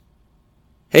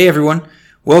Hey everyone,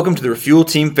 welcome to the Refuel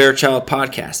Team Fairchild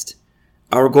podcast.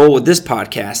 Our goal with this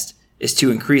podcast is to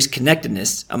increase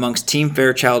connectedness amongst Team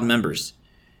Fairchild members.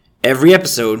 Every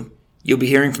episode, you'll be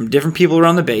hearing from different people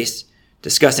around the base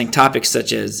discussing topics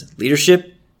such as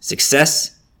leadership,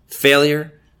 success,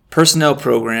 failure, personnel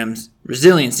programs,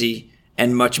 resiliency,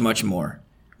 and much, much more.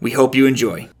 We hope you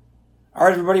enjoy. All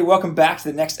right, everybody, welcome back to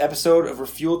the next episode of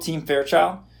Refuel Team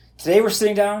Fairchild. Today we're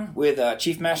sitting down with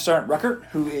Chief Master Sergeant Ruckert,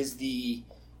 who is the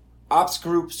Ops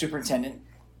Group Superintendent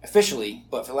officially,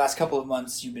 but for the last couple of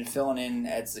months you've been filling in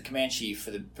as the Command Chief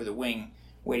for the wing,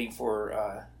 waiting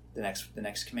for the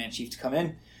next Command Chief to come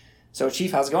in. So,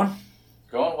 Chief, how's it going?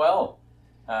 Going well.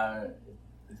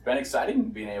 It's been exciting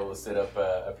being able to sit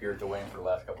up here at the wing for the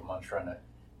last couple of months, trying to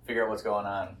figure out what's going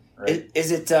on. Right?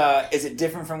 Is it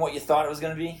different from what you thought it was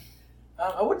going to be?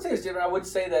 I wouldn't say it's different. I would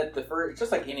say that it's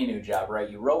just like any new job, right?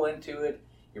 You roll into it.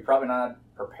 You're probably not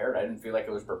prepared. I didn't feel like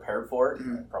I was prepared for it.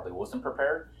 Mm-hmm. I probably wasn't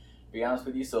prepared, to be honest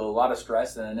with you. So a lot of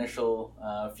stress in the initial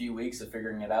few weeks of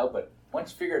figuring it out. But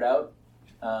once you figure it out,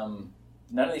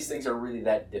 none of these things are really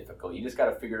that difficult. You just got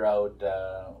to figure out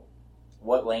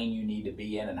what lane you need to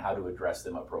be in and how to address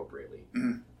them appropriately.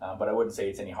 Mm-hmm. But I wouldn't say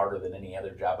it's any harder than any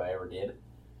other job I ever did.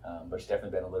 But it's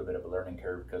definitely been a little bit of a learning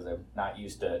curve because I'm not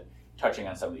used to touching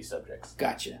on some of these subjects.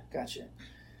 Gotcha.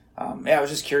 I was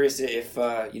just curious if,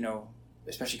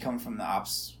 especially coming from the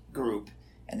ops group,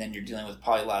 and then you're dealing with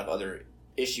probably a lot of other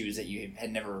issues that you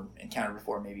had never encountered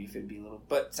before, maybe if it'd be a little,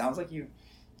 but it sounds like you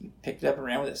picked it up and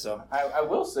ran with it. So I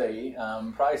will say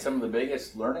probably some of the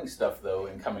biggest learning stuff, though,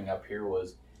 in coming up here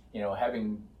was,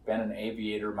 having been an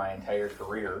aviator my entire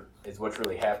career, is what's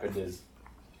really happened is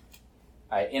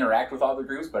I interact with all the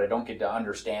groups, but I don't get to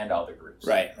understand all the groups.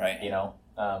 Right.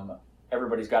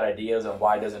 Everybody's got ideas on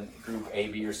why doesn't group A,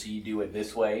 B, or C do it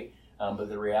this way. But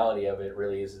the reality of it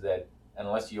really is that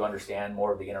unless you understand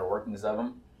more of the inner workings of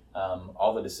them,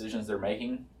 all the decisions they're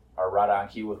making are right on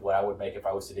cue with what I would make if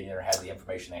I was sitting there and had the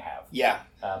information they have. Yeah.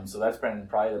 So that's been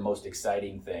probably the most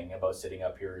exciting thing about sitting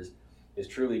up here is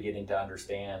truly getting to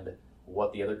understand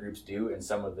what the other groups do and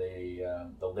some of the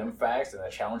limb facts and the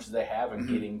challenges they have, and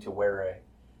mm-hmm. getting to where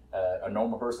a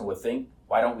normal person would think,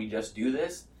 why don't we just do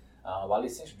this? A lot of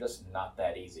these things are just not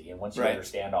that easy. And once you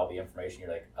understand all the information,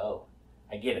 you're like, oh,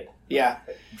 I get it. Yeah.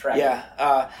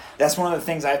 That's one of the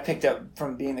things I've picked up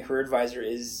from being the career advisor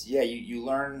is, you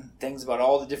learn things about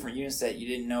all the different units that you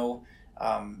didn't know.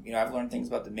 I've learned things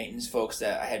about the maintenance folks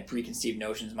that I had preconceived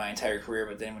notions my entire career,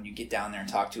 but then when you get down there and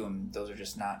talk to them, those are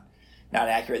just not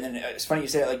accurate. And then it's funny you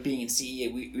say that, like being in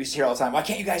CE, we used to hear all the time, why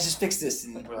can't you guys just fix this?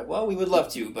 And we're like, well, we would love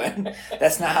to, but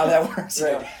that's not how that works.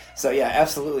 Right. So yeah,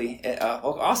 absolutely.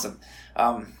 Awesome.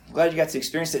 Glad you got to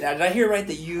experience it. Now, did I hear right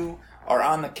that you are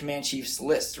on the Command Chief's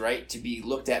list, right, to be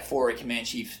looked at for a Command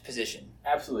Chief position?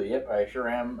 Absolutely, yep, I sure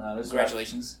am.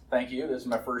 Congratulations. Thank you. This is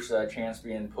my first chance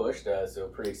being pushed, so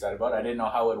pretty excited about it. I didn't know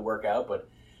how it would work out, but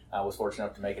I was fortunate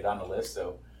enough to make it on the list,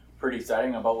 so pretty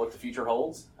exciting about what the future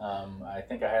holds. I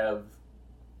think I have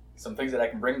some things that I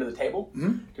can bring to the table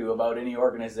mm-hmm. to about any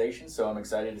organization, so I'm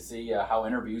excited to see how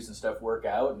interviews and stuff work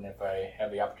out, and if I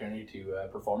have the opportunity to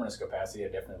perform in this capacity, I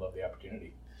definitely love the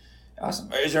opportunity.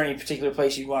 Awesome. Is there any particular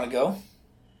place you'd want to go?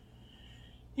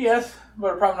 Yes,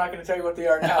 but I'm probably not going to tell you what they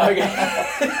are now. All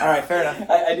right, fair enough.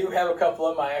 I do have a couple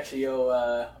of them. I actually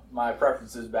owe my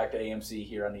preferences back to AMC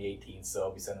here on the 18th, so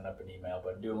I'll be sending up an email.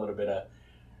 But I'm doing a little bit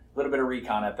of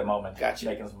recon at the moment. Gotcha.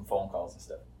 Making some phone calls and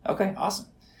stuff. Okay, awesome.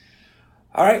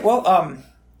 All right, well,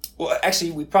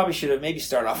 actually, we probably should have maybe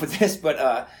start off with this, but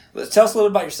tell us a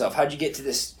little about yourself. How'd you get to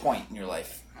this point in your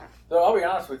life? So I'll be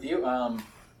honest with you.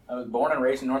 I was born and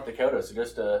raised in North Dakota, so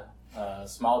just a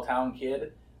small town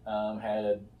kid.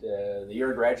 Had the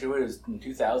year I graduated was in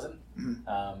 2000.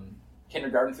 Mm-hmm.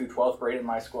 Kindergarten through 12th grade in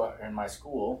my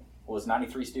school was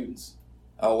 93 students.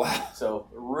 Oh, wow. So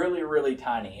really, really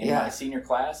tiny. In my senior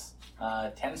class,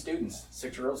 10 students,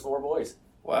 6 girls, 4 boys.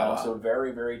 Wow. So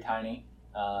very, very tiny.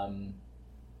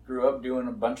 Grew up doing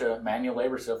a bunch of manual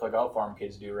labor stuff like all farm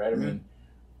kids do, right? Mm-hmm. I mean,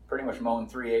 pretty much mowing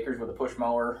 3 acres with a push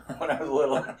mower when I was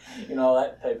little, all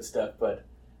that type of stuff. But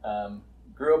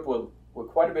grew up with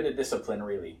quite a bit of discipline,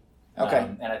 really. Okay.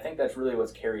 And I think that's really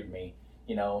what's carried me.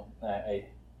 I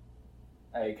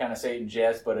kind of say it in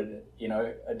jest, but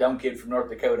a dumb kid from North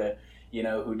Dakota,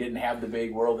 who didn't have the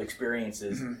big world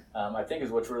experiences, mm-hmm. I think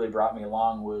is what's really brought me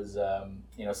along was,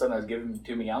 something that was given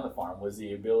to me on the farm was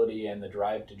the ability and the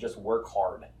drive to just work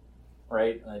hard,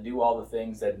 right? And do all the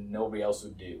things that nobody else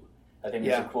would do. I think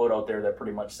there's a quote out there that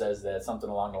pretty much says that, something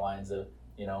along the lines of,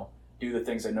 do the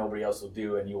things that nobody else will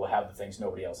do and you will have the things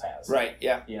nobody else has. Right,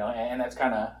 yeah. And that's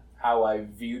kind of how I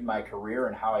viewed my career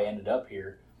and how I ended up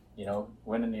here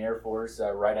went in the Air Force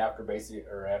right after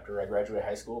after I graduated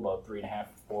high school, about 3.5,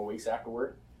 4 weeks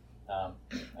afterward. I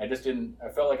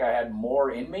felt like I had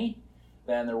more in me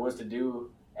than there was to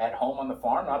do at home on the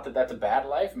farm. Not that that's a bad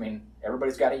life. I mean,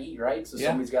 everybody's got to eat, right? So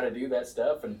somebody's got to do that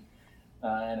stuff, and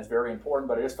it's very important.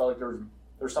 But I just felt like there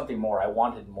was something more. I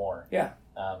wanted more. Yeah.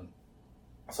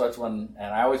 So that's when,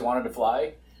 and I always wanted to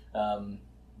fly.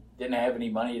 Didn't have any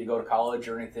money to go to college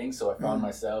or anything, so I found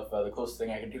myself the closest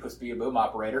thing I could do was be a boom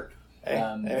operator.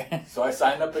 So I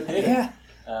signed up and did it.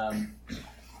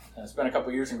 I spent a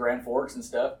couple years in Grand Forks and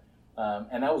stuff,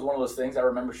 and that was one of those things. I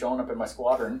remember showing up in my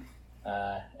squadron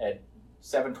at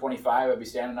 7:25. I'd be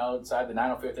standing outside the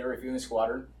 905th Area Refueling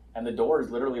Squadron, and the door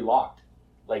is literally locked.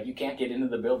 Like, you can't get into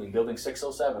the building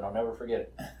 607. I'll never forget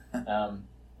it.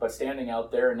 But standing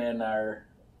out there, and then our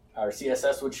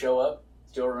CSS would show up.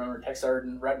 Still remember Tech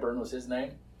Sergeant Redburn was his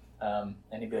name. And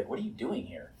he'd be like, "What are you doing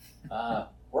here?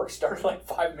 Work started like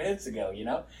 5 minutes ago,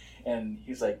 And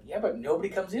he's like, "Yeah, but nobody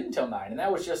comes in until 9. And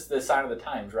that was just the sign of the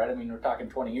times, right? I mean, we're talking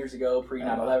 20 years ago,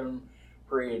 pre-9/11,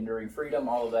 pre and during freedom,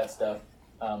 all of that stuff.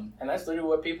 And that's literally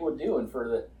what people would do. And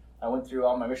I went through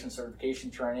all my mission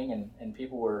certification training, and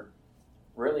people were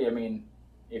really, I mean,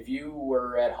 if you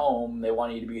were at home, they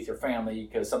wanted you to be with your family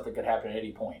because something could happen at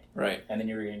any point. Right. And then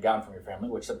you were getting gone from your family,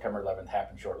 which September 11th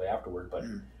happened shortly afterward. But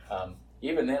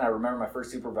even then, I remember my first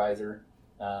supervisor.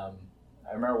 I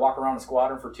remember walking around the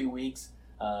squadron for 2 weeks,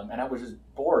 and I was just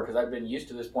bored because I'd been used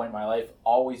to this point in my life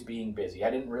always being busy. I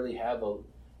didn't really have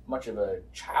much of a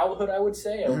childhood, I would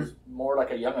say. I was more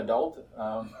like a young adult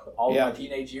all of my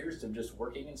teenage years of just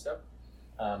working and stuff.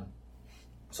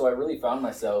 So I really found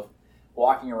myself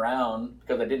walking around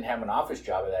because I didn't have an office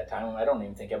job at that time. I don't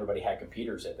even think everybody had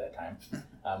computers at that time,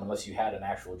 unless you had an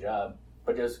actual job.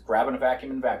 But just grabbing a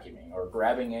vacuum and vacuuming, or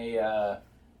grabbing a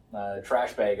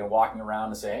trash bag and walking around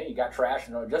and say, "Hey, you got trash?"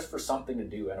 Just for something to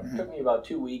do. And it took me about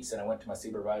 2 weeks, and I went to my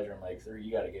supervisor. I'm like, "Sir,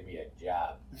 you got to give me a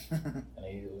job." And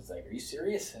he was like, "Are you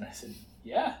serious?" And I said,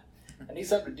 "Yeah, I need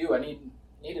something to do. I need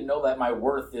to know that my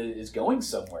worth is going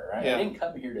somewhere. Right? I didn't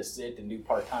come here to sit and do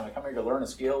part time. I come here to learn a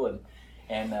skill and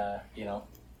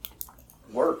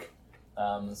work."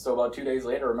 So about 2 days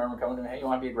later, I remember coming to me, "Hey, you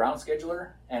want to be a ground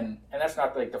scheduler?" And that's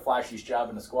not like the flashiest job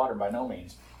in the squadron by no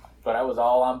means, but I was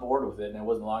all on board with it. And it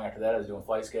wasn't long after that I was doing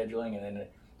flight scheduling, and then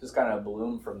it just kind of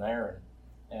ballooned from there.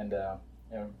 And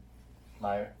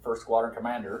my first squadron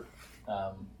commander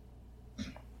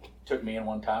took me in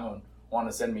one time and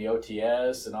wanted to send me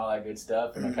OTS and all that good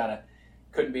stuff. And I kind of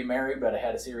couldn't be married, but I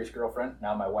had a serious girlfriend,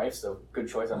 now my wife, so good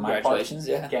choice on my part. Congratulations,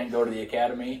 yeah. Can't go to the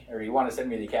academy, or he wanted to send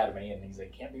me to the academy, and he's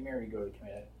like, "Can't be married, go to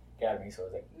the academy." So I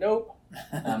was like, "Nope."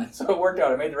 So it worked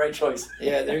out. I made the right choice.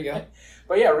 Yeah, there you go.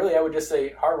 But yeah, really, I would just say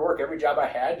hard work. Every job I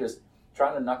had, just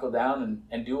trying to knuckle down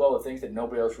and do all the things that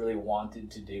nobody else really wanted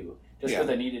to do, just because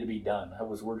they needed to be done.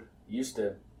 We're used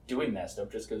to doing that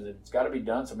stuff just because it's got to be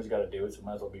done. Somebody's got to do it, so it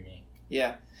might as well be me.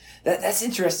 Yeah, that's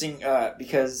interesting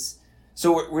because.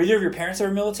 So were either of your parents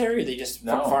ever military, or they just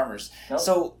farmers? Nope.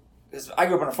 So I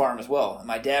grew up on a farm as well. And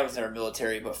my dad was never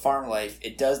military, but farm life,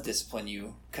 it does discipline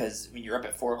you because you're up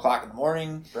at 4 o'clock in the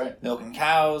morning, milking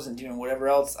cows and doing whatever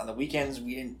else. On the weekends,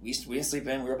 we didn't sleep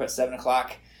in. We were up at 7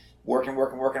 o'clock, working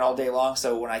all day long.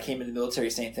 So when I came into the military,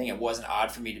 same thing. It wasn't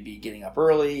odd for me to be getting up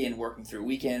early and working through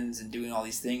weekends and doing all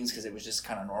these things because it was just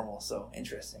kind of normal. So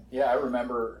interesting. Yeah, I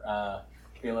remember.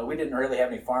 We didn't really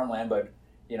have any farmland, but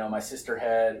my sister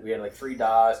we had like 3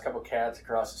 dogs, a couple cats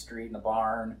across the street in the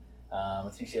barn. I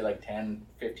think she had like 10,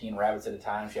 15 rabbits at a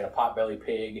time. She had a potbelly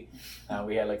pig.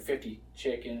 We had like 50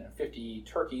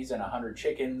 turkeys and 100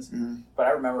 chickens. But I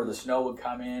remember the snow would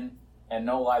come in, and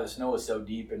no lie, the snow was so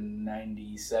deep in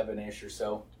 97-ish or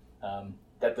so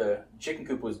that the chicken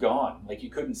coop was gone. Like, you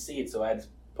couldn't see it, so I had to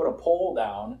put a pole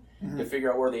down to figure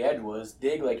out where the edge was,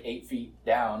 dig like 8 feet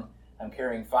down. I'm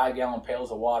carrying 5-gallon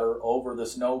pails of water over the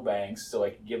snow banks so I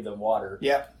could give them water.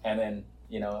 Yeah. And then,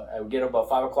 I would get up about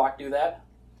 5 o'clock, do that.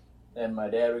 Then my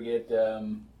dad would get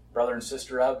brother and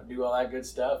sister up, do all that good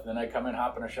stuff. And then I'd come in,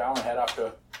 hop in a shower, and head off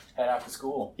to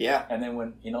school. Yeah. And then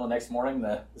when, the next morning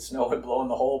the snow had blown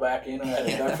the hole back in, and I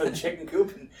had done for the chicken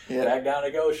coop, and back down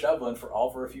to go shoveling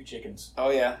for a few chickens.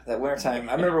 Oh, yeah. That wintertime.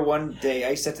 I remember one day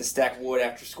I used to have to stack wood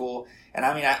after school. And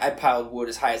I mean, I piled wood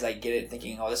as high as I could get it,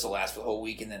 thinking, "Oh, this will last for the whole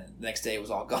week." And then the next day it was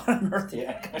all gone on earth.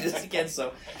 Just again.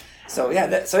 So yeah,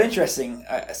 that's so interesting.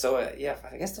 I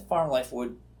guess the farm life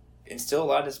would instill a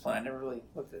lot of discipline. I never really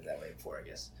looked at it that way before, I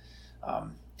guess.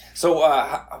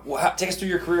 Take us through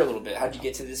your career a little bit. How'd you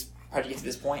get to this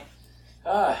point?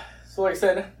 So like I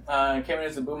said, I came in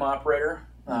as a boom operator.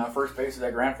 First base was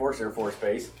at Grand Forks Air Force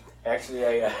Base.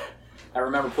 Actually, I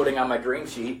remember putting on my dream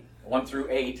sheet 1 through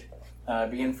 8.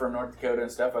 being from North Dakota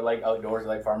and stuff, I like outdoors, I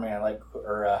like farming, I like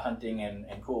hunting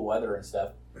and cool weather and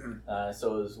stuff. Mm-hmm.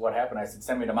 So it was what happened. I said,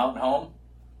 send me to Mountain Home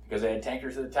because they had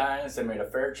tankers at the time. Send me to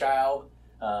Fairchild.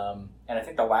 And I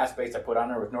think the last base I put on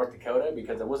there was North Dakota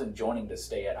because I wasn't joining to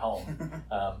stay at home.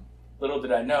 Little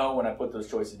did I know when I put those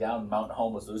choices down, Mountain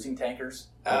Home was losing tankers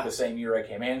like the same year I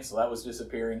came in, so that was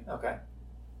disappearing. Okay.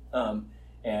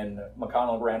 And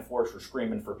McConnell and Grand Forks were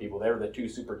screaming for people. They were the two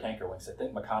super tanker wings. I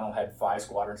think McConnell had 5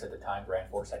 squadrons at the time. Grand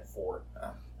Forks had 4.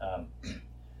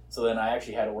 So then I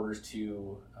actually had orders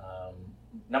to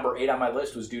number 8 on my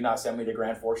list was do not send me to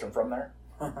Grand Forks. I'm from there.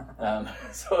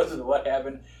 So this is what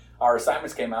happened. Our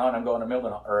assignments came out, and I'm going to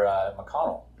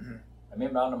McConnell. Mm-hmm. I'm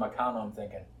inbound to McConnell. I'm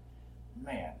thinking,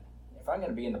 man, if I'm going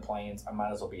to be in the plains, I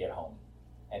might as well be at home.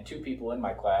 And 2 people in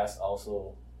my class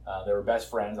also, they were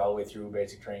best friends all the way through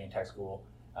basic training and tech school.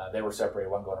 They were separated,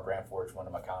 one going to Grand Forks, one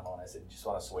to McConnell, and I said, just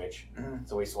want to switch. Mm-hmm.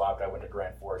 So we swapped. I went to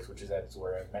Grand Forks, that's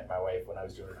where I met my wife when I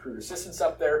was doing recruiter assistance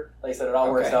up there. Like I said, it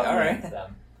all works out. All right.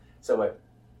 So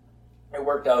it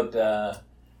worked out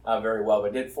very well. But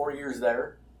I did 4 years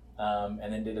there,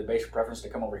 and then did a basic preference to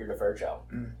come over here to Fairchild.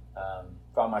 Mm-hmm.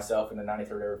 Found myself in the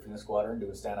 93rd Air Fusion Squadron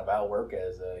doing stand-of work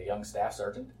as a young staff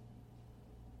sergeant.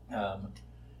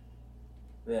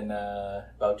 Then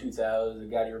about 2000,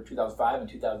 got here in 2005 and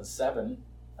 2007.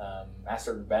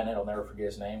 Master Sergeant Bennett, I'll never forget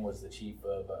his name, was the chief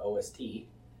of OST,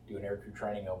 doing air crew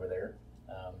training over there.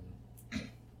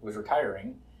 Was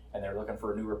retiring, and they were looking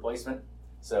for a new replacement.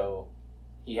 So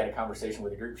he had a conversation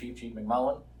with the group chief, Chief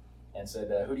McMullen, and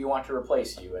said, "Who do you want to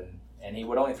replace you?" And he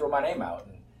would only throw my name out.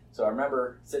 And so I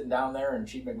remember sitting down there, and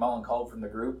Chief McMullen called from the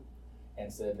group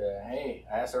and said, "Hey,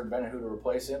 I asked Sergeant Bennett who to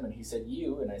replace him, and he said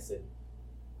you." And I said,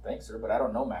 "Thanks, sir, but I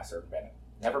don't know Master Sergeant Bennett.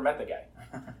 Never met the guy,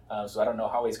 so I don't know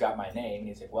how he's got my name." And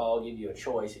he said, "Well, I'll give you a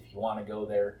choice. If you want to go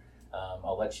there,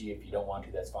 I'll let you. If you don't want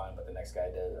to, that's fine. But the next guy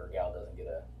does or gal doesn't get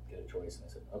a choice." And I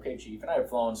said, "Okay, Chief." And I had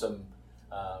flown some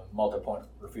multi-point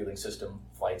refueling system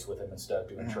flights with him and stuff,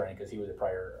 doing training because he was a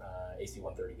prior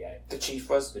AC-130 guy. The chief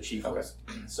was? The chief was.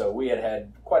 So we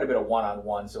had quite a bit of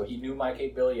one-on-one. So he knew my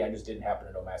capability. I just didn't happen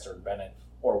to know Master Sergeant Bennett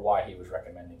or why he was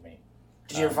recommending me.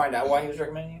 Did you ever find out why he was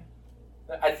recommending you?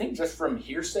 I think just from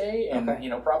hearsay and,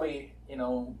 probably,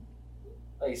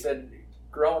 like I said,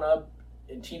 growing up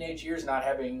in teenage years, not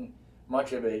having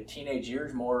much of a teenage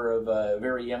years, more of a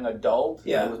very young adult.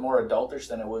 Yeah. It was more adultish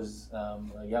than it was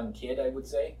a young kid, I would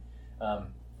say.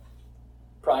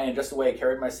 Probably in just the way I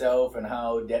carried myself and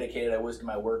how dedicated I was to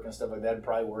my work and stuff like that,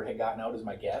 probably word had gotten out as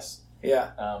my guess.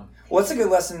 Yeah. Well, that's a good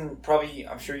lesson. Probably,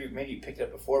 I'm sure you picked it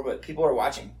up before, but people are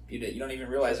watching. You don't even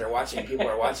realize they're watching. People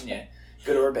are watching you,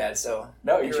 good or bad. So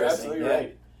no, you're absolutely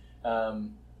right.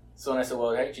 So when I said,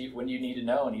 "Well, hey, Chief, when do you need to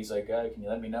know?" And he's like, "Can you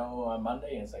let me know on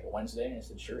Monday?" And it's like a Wednesday. And I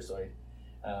said, "Sure." So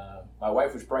my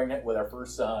wife was pregnant with our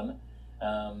first son,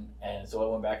 and so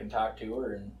I went back and talked to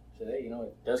her and said, "Hey,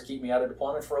 it does keep me out of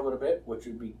deployment for a little bit, which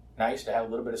would be nice to have a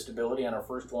little bit of stability on our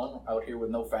first one out here with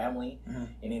no family,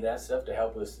 any of that stuff to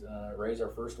help us raise our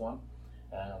first one."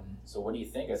 So what do you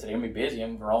think? I said, "I'm going to be busy.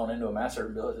 I'm rolling into a master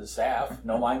bill as a staff.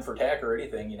 No line for tech or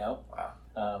anything,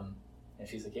 Wow. And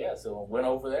she's like, "Yeah." So I went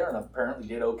over there and apparently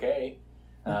did okay.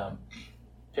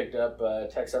 Picked up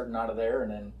tech sergeant out of there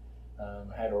and then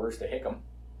had orders to Hickam.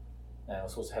 And I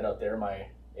was supposed to head out there.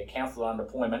 It canceled on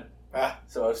deployment.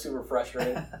 So I was super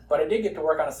frustrated. But I did get to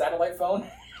work on a satellite phone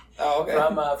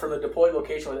from the deployed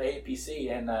location with APC.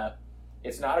 And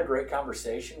it's not a great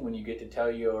conversation when you get to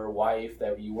tell your wife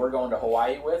that you were going to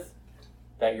Hawaii with,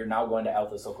 that you're now going to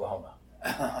Altus, Oklahoma.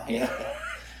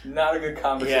 Not a good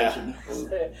conversation.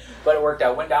 Yeah. But it worked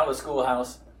out. Went down to the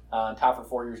schoolhouse, taught for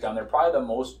 4 years down there. Probably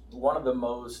one of the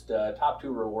most top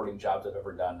 2 rewarding jobs I've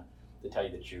ever done, to tell you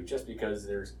the truth. Just because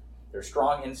there's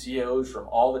strong NCOs from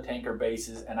all the tanker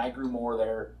bases, and I grew more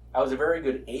there. I was a very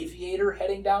good aviator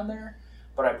heading down there,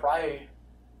 but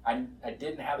I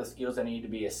didn't have the skills I needed to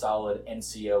be a solid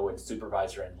NCO and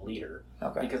supervisor and leader.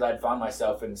 Okay. Because I'd found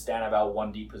myself in stand-of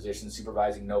 1D position,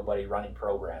 supervising nobody, running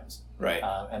programs. Right.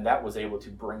 And that was able to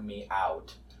bring me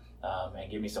out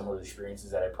and give me some of the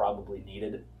experiences that I probably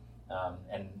needed.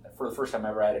 And for the first time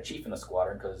ever, I had a chief in the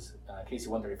squadron because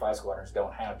KC-135 squadrons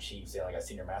don't have chiefs. They only got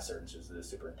senior master sergeants, which is the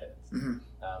superintendents.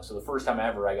 So the first time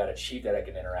ever, I got a chief that I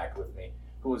could interact with me,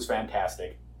 who was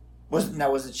fantastic. Was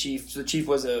the chief? So the chief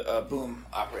was a boom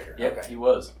operator. Yep, okay. He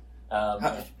was.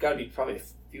 Got to be probably a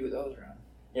few of those around.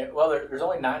 Yeah, well, there's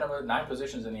only 9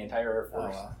 positions in the entire Air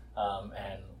Force,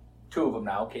 and 2 of them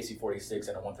now, KC-46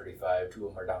 and a 135. 2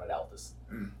 of them are down at Altus.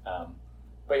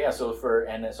 But yeah,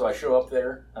 so I show up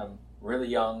there. I'm really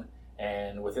young,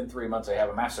 and within 3 months, I have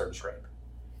a master sergeant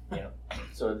rank.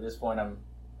 So at this point, I'm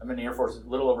in the Air Force a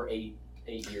little over eight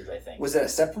 8 years, I think. Was that a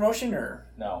step promotion or?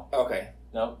 No. Okay.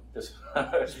 No, just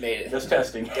made it. Just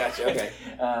testing. Gotcha. Okay.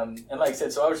 And like I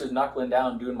said, so I was just knuckling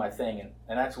down, doing my thing,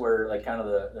 and that's where like kind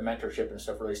of the mentorship and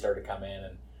stuff really started to come in,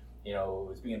 and it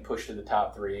was being pushed to the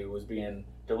top 3. It was being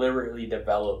deliberately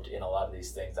developed in a lot of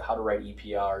these things, how to write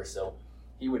EPRs. So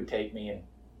he would take me and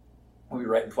we would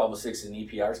write 1206 in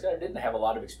EPRs because I didn't have a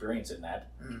lot of experience in that.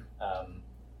 Mm-hmm.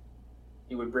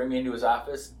 He would bring me into his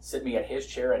office, sit me at his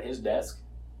chair at his desk,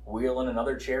 wheel in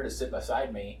another chair to sit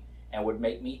beside me, and would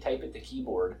make me type at the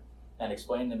keyboard and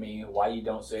explain to me why you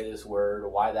don't say this word, or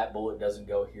why that bullet doesn't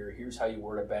go here. Here's how you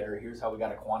word it better. Here's how we got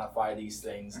to quantify these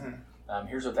things. Mm-hmm.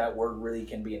 Here's what that word really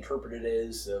can be interpreted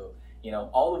as. So,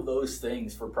 all of those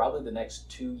things for probably the next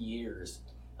 2 years,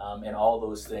 and all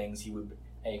those things, he would,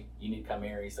 hey, you need to come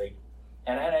here. He's like,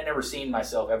 and I never seen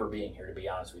myself ever being here, to be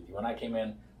honest with you. When I came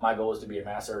in, my goal was to be a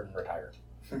master and retire.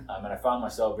 And I found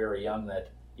myself very young that,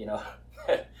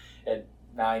 at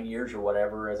 9 years or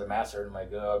whatever as a master, I'm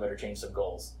like, oh, I better change some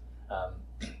goals.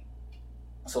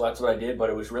 So that's what I did, but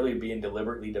it was really being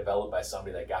deliberately developed by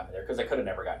somebody that got me there, because I could have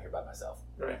never gotten here by myself.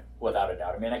 Right. Without a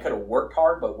doubt. I mean, I could have worked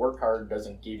hard, but work hard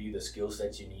doesn't give you the skill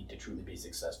sets you need to truly be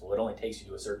successful. It only takes you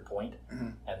to a certain point, mm-hmm.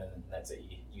 and then that's it.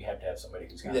 You have to have somebody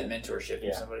who's got that mentorship.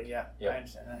 Yeah. Somebody, yeah. I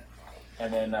understand that.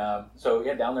 And then,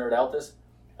 down there at Altus,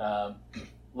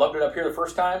 loved it up here the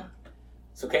first time.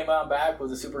 So came on back,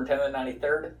 was a superintendent in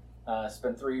 93rd.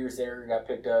 Spent 3 years there, got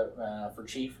picked up for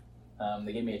chief.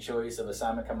 They gave me a choice of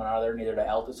assignment coming out of there, neither to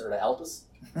Altus or to Altus.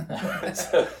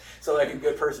 so like a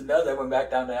good person does, I went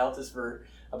back down to Altus for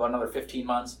about another 15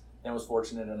 months, and was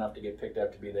fortunate enough to get picked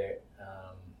up to be the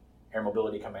Air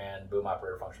Mobility Command Boom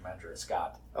Operator Function Manager at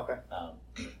Scott. Okay.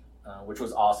 Which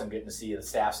was awesome, getting to see the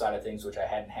staff side of things, which I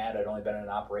hadn't had. I'd only been in an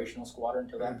operational squadron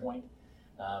until that point.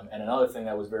 And another thing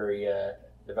that was very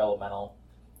developmental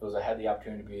was I had the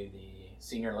opportunity to be the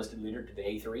senior enlisted leader to the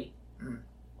A3.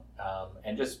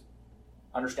 And just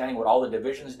understanding what all the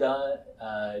divisions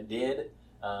did,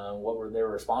 what they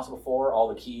were responsible for, all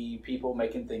the key people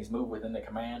making things move within the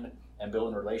command, and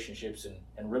building relationships,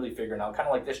 and really figuring out, kind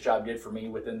of like this job did for me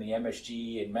within the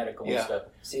MSG and medical and stuff.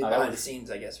 See behind the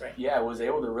scenes, I guess, right? Yeah, I was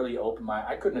able to really open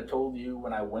I couldn't have told you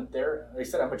when I went there. They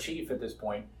said I'm a chief at this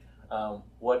point.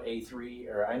 What A3,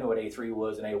 or I knew what A3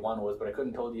 was and A1 was, but I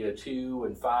couldn't have told you a 2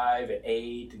 and 5 and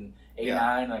 8 and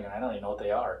A9. Like, I don't even know what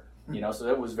they are. So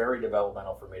it was very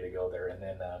developmental for me to go there, and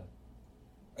then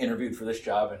interviewed for this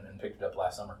job and picked it up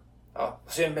last summer. Oh,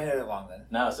 so you haven't been here that long then?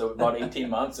 No, so about 18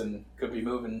 months, and could be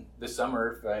moving this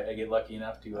summer if I get lucky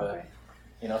enough to,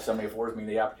 somebody affords me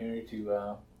the opportunity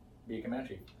to be a command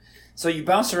chief. So you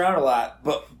bounced around a lot,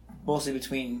 but mostly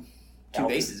between two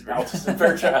bases, right? Altus and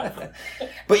Fairchild.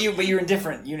 but you're in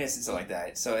different units and stuff like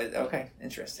that. So okay,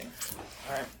 interesting.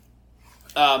 All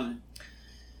right.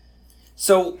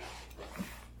 So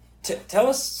tell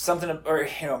us something, or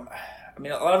I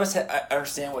mean, a lot of us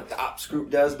understand what the ops group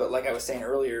does, but like I was saying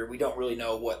earlier, we don't really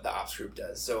know what the ops group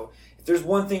does. So if there's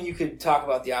one thing you could talk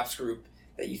about the ops group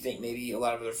that you think maybe a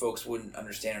lot of other folks wouldn't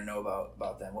understand or know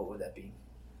about them, what would that be?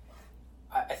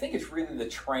 I think it's really the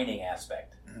training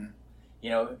aspect.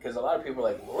 Mm-hmm. Because a lot of people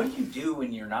are like, well, what do you do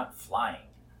when you're not flying?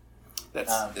 That's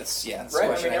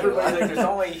right. I mean, everybody's like, there's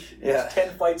only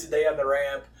 10 flights a day on the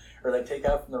ramp, or they take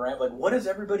off from the ramp. Like, what is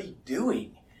everybody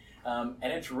doing? And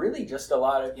it's really just a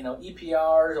lot of,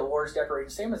 EPRs, awards,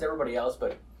 decorations, same as everybody else,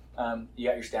 but you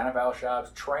got your stand-up battle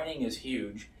shops. Training is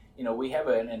huge. We have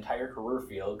an entire career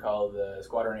field called the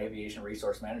Squadron Aviation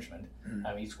Resource Management.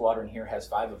 Mm-hmm. Each squadron here has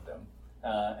 5 of them.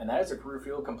 And that is a career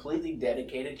field completely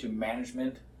dedicated to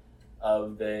management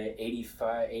of the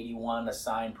 81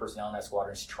 assigned personnel in that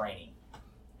squadron's training.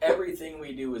 Everything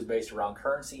we do is based around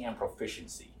currency and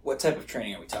proficiency. What type of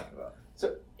training are we talking about?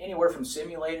 So anywhere from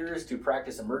simulators to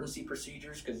practice emergency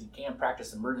procedures, because you can't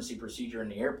practice emergency procedure in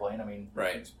the airplane. I mean,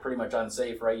 It's pretty much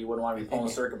unsafe, right? You wouldn't want to be pulling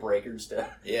circuit breakers to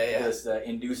just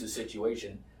induce a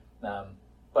situation.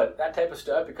 But that type of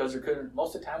stuff, because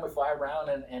most of the time we fly around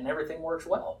and everything works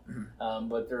well. Mm-hmm.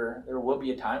 But there will be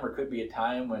a time, or could be a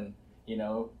time, when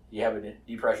you have a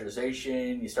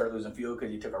depressurization, you start losing fuel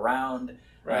because you took a round.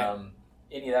 Right.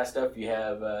 Any of that stuff, you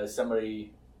have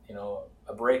somebody,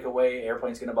 a breakaway,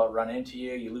 airplane's going to about run into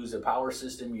you, you lose a power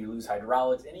system, you lose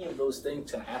hydraulics, any of those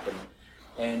things can happen.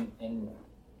 And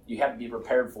you have to be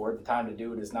prepared for it. The time to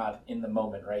do it is not in the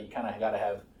moment, right? You kind of got to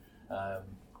have,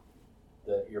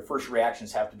 your first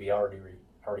reactions have to be already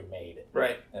made.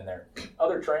 Right. And there.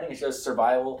 Other training is just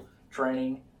survival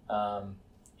training.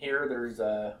 Here, there's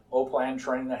O-plan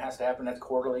training that has to happen. That's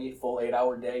quarterly, full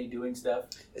 8-hour day doing stuff.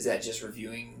 Is that just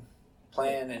reviewing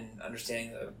plan and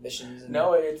understanding the missions?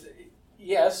 No, it's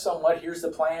Yes, somewhat. Here's the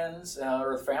plans,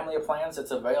 or the family of plans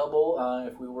that's available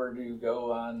if we were to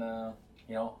go on,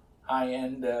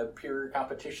 high-end peer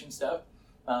competition stuff.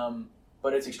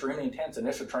 But it's extremely intense.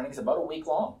 Initial training is about a week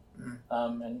long,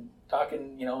 and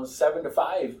talking 7 to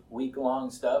 5 week long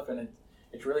stuff, and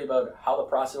it's really about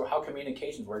how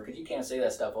communications work, because you can't say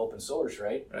that stuff open source,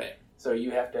 right? Right. So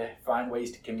you have to find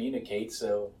ways to communicate.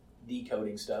 So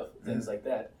decoding stuff, things like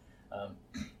that.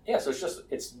 So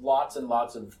it's lots and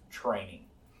lots of training,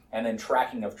 and then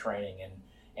tracking of training,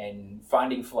 and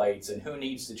finding flights, and who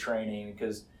needs the training.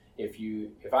 Because if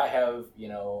I have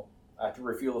I have to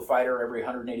refuel a fighter every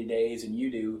 180 days, and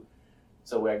you do,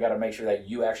 so I got to make sure that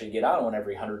you actually get on one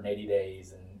every 180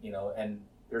 days, and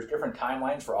there's different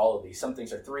timelines for all of these. Some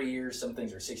things are 3 years, some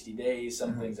things are 60 days,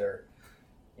 some things are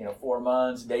 4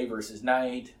 months, day versus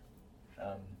night.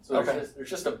 So there's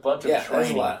just a bunch of training. There's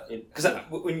a lot. Because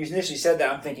when you initially said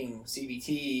that, I'm thinking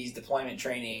CBTs, deployment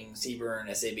training, CBRN,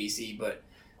 SABC, but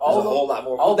there's a whole lot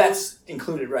more. All that's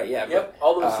included, right? Yeah. Yep.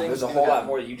 All those things. There's a whole lot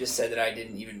more that you just said that I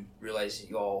didn't even realize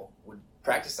you all would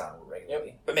practice on regularly.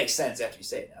 Yep. But it makes sense after you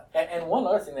say it now. And one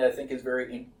other thing that I think is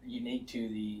very unique to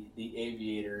the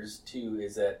aviators too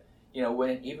is that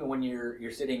when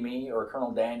you're sitting me or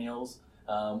Colonel Daniels,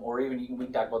 or even we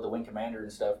can talk about the wing commander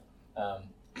and stuff.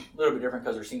 A little bit different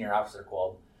because they're senior officer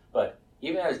qual, but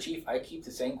even as chief, I keep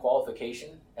the same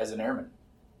qualification as an airman.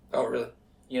 Oh, really?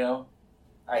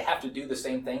 I have to do the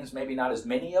same things, maybe not as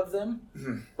many of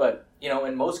them, but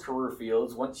in most career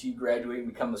fields, once you graduate and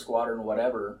become the squadron or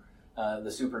whatever, the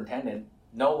superintendent,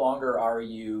 no longer are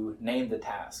you named the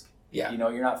task. Yeah.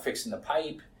 You're not fixing the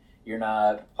pipe, you're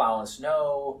not plowing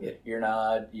snow, you're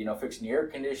not fixing the air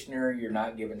conditioner, you're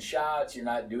not giving shots, you're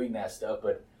not doing that stuff.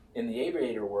 But in the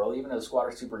aviator world, even as a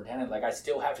squadron superintendent, I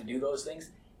still have to do those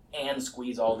things and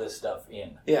squeeze all this stuff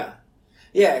in. Yeah.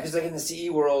 Yeah, because in the CE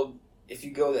world, if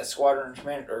you go that squadron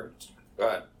commander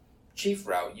or chief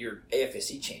route, your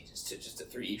AFSC changes to just a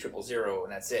 3E000,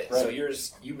 and that's it. Right. So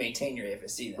you maintain your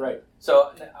AFSC then. Right.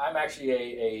 So I'm actually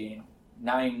a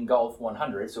 9 Golf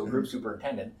 100, so a group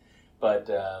superintendent, but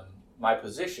my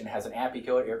position has an API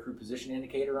code, aircrew position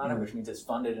indicator on it, which means it's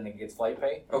funded and it gets flight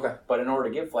pay. Okay. But in order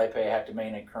to get flight pay, I have to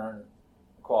maintain current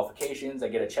qualifications. I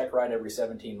get a check ride every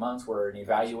 17 months where an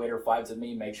evaluator flies with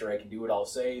me, make sure I can do it all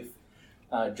safe.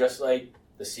 Just like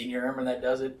the senior airman that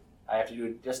does it, I have to do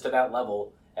it just to that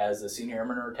level as the senior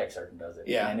airman or tech sergeant does it.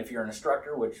 Yeah. And if you're an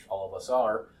instructor, which all of us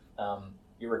are,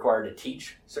 you're required to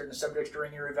teach certain subjects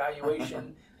during your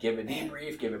evaluation, give a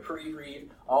debrief, give a pre-brief,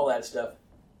 all that stuff,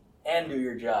 and do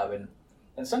your job.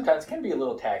 And sometimes it can be a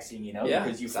little taxing,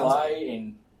 because you fly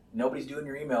and nobody's doing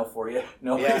your email for you.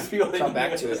 Nobody's feeling come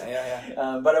back to it.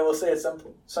 Yeah. But I will say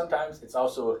sometimes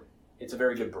it's a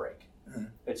very good break. Mm-hmm.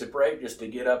 It's a break just to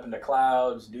get up in the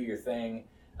clouds, do your thing,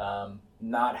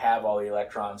 not have all the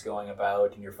electrons going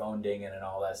about and your phone dinging and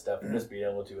all that stuff, and just be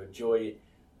able to enjoy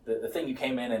the thing you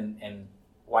came in and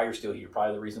why you're still here.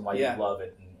 Probably the reason why you love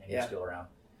it and you're still around.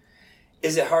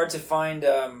 Is it hard to find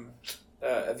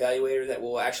evaluator that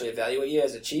will actually evaluate you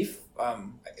as a chief?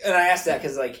 And I ask that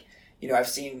because, I've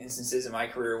seen instances in my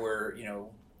career where,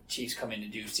 chiefs come in to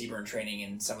do CBRN training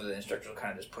and some of the instructors will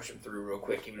kind of just push them through real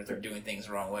quick, even if they're doing things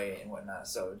the wrong way and whatnot.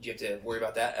 So do you have to worry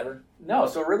about that ever? No.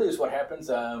 So really is what happens.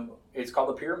 It's called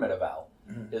the pyramid eval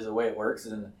is the way it works.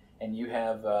 And you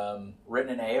have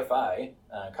written an AFI,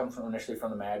 comes initially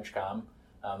from the MAGCOM.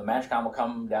 The MAGCOM will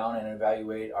come down and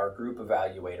evaluate our group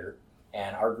evaluator.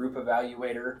 And our group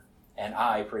evaluator and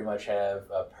I pretty much have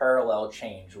a parallel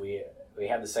change. We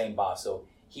have the same boss. So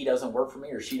he doesn't work for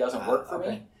me or she doesn't work for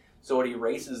me. So it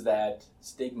erases that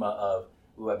stigma of,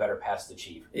 I better pass the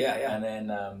chief. Yeah. And then,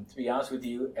 to be honest with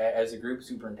you, as a group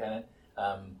superintendent,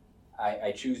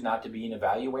 I choose not to be an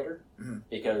evaluator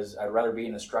because I'd rather be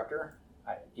an instructor.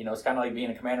 It's kind of like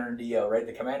being a commander in DO, right?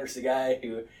 The commander's the guy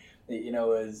who,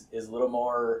 is a little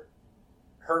more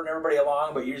hurting everybody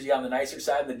along, but usually on the nicer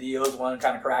side. The DO's one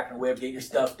kind of cracking the whip, get your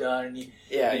stuff done,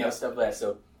 and stuff like that.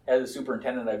 So as a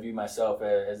superintendent, I view myself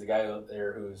as the guy out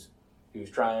there who's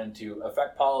trying to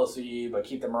affect policy but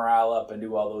keep the morale up and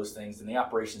do all those things. And the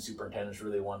operations superintendent is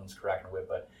really the one who's cracking the whip.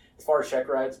 But as far as check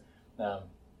rides,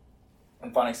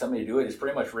 and finding somebody to do it, it's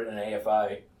pretty much written in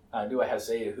AFI. Do I have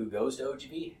say who goes to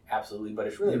OGB? Absolutely, but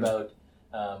it's really about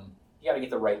you got to get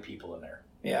the right people in there.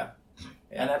 Yeah.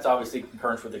 And that's obviously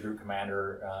concurrence with the group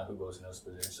commander who goes in those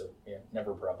positions. So,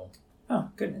 never a problem. Oh,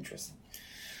 good. Interesting.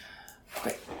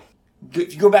 Okay.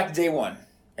 If you go back to day one,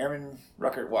 Airman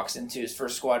Ruckert walks into his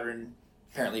first squadron,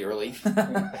 apparently early.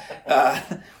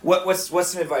 What's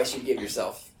some advice you'd give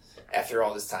yourself after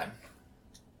all this time?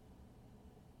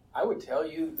 I would tell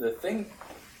you the thing,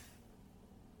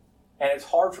 And it's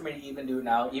hard for me to even do it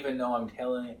now, even though I'm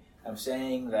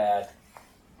saying that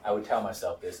I would tell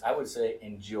myself this. I would say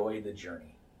enjoy the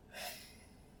journey.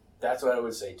 That's what I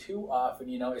would say. Too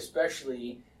often,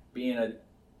 especially being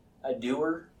a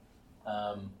doer,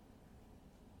 I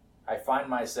find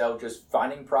myself just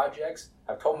finding projects.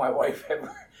 I've told my wife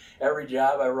every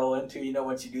job I roll into,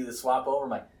 once you do the swap over,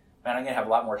 I'm like, man, I'm going to have a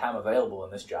lot more time available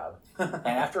in this job. And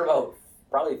after about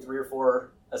probably 3 or 4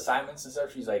 assignments and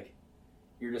stuff, she's like,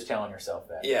 you're just telling yourself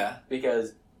that. Yeah.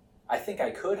 Because I think I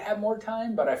could have more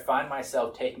time, but I find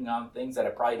myself taking on things that I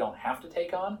probably don't have to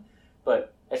take on.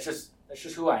 But that's just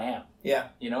who I am. Yeah.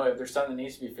 If there's something that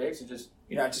needs to be fixed,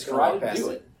 you're not just going to do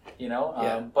it.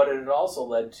 But it also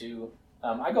led to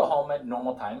I go home at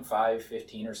normal time,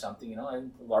 5:15 or something. A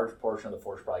large portion of the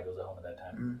force probably goes at home at that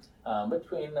time.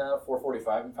 Between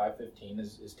 4:45 and 5:15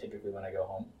 is typically when I go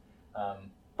home.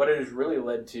 But it has really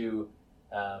led to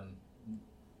I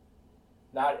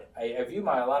view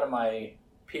a lot of my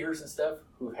peers and stuff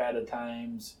who've had at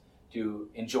times to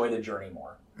enjoy the journey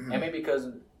more, and maybe because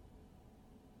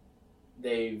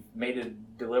they've made a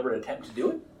deliberate attempt to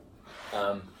do it.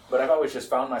 But I've always just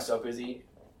found myself busy.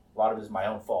 A lot of it is my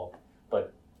own fault.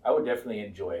 But I would definitely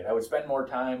enjoy it. I would spend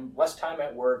less time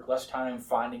at work, less time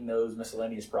finding those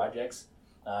miscellaneous projects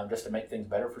just to make things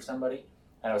better for somebody.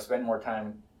 And I would spend more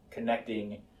time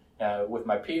connecting with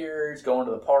my peers, going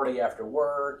to the party after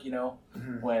work,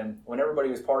 when everybody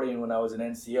was partying when I was an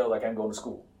NCO, like I'm going to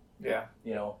school. Yeah.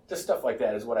 Just stuff like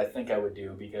that is what I think I would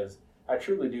do, because I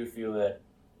truly do feel that,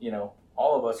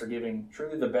 all of us are giving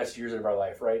truly the best years of our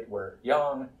life, right? We're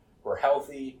young, we're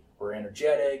healthy, we're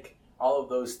energetic, all of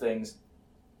those things.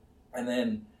 And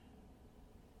then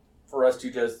for us to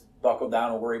just buckle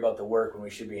down and worry about the work when we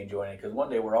should be enjoying it, because one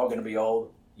day we're all going to be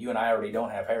old. You and I already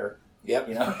don't have hair. Yep.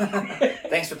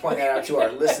 Thanks for pointing that out to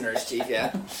our listeners, Chief.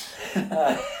 Yeah.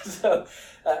 So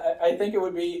I think it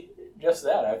would be just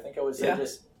that. I think I would say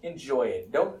just enjoy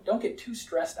it. Don't get too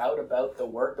stressed out about the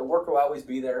work. The work will always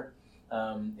be there.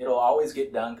 It'll always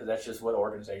get done, because that's just what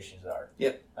organizations are.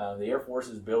 Yep. The Air Force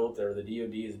is built, or the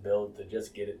DoD is built to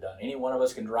just get it done. Any one of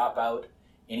us can drop out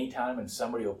anytime, and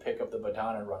somebody will pick up the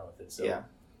baton and run with it.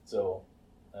 So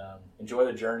enjoy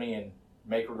the journey and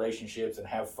make relationships and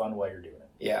have fun while you're doing it.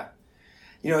 Yeah.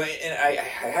 And I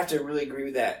have to really agree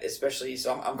with that, especially,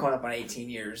 so I'm coming up on 18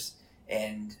 years,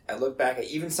 and I look back at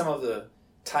even some of the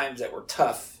times that were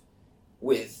tough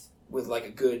with like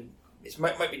a good, it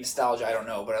might be nostalgia, I don't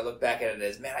know, but I look back at it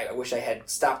as, man, I wish I had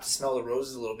stopped to smell the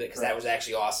roses a little bit, because that was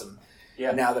actually awesome.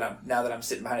 Yeah. Now that I'm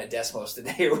sitting behind a desk most of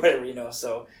the day or whatever,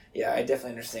 So yeah, I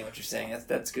definitely understand what you're saying.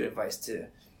 That's good advice to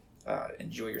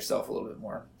enjoy yourself a little bit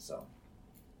more.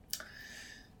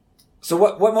 So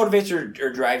what motivates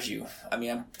or drives you? I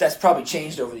mean, that's probably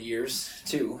changed over the years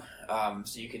too.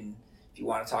 So you can, if you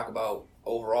want to talk about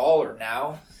overall or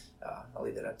now, I'll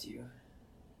leave that up to you.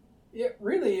 Yeah,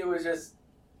 really, it was just,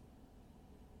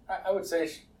 I would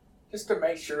say, just to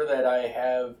make sure that I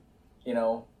have,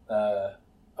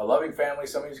 a loving family,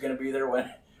 somebody who's going to be there when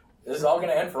this is all going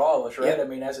to end for all of us, right? Yep. I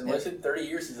mean, as enlisted, 30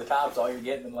 years is the top. It's all you're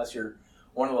getting, unless you're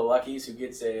one of the luckies who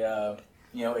gets a,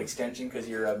 extension because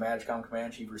you're a MAGCOM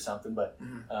command chief or something. But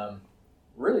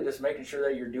really just making sure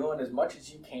that you're doing as much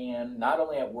as you can, not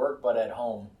only at work but at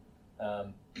home,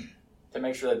 to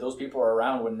make sure that those people are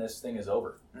around when this thing is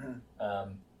over.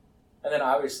 And then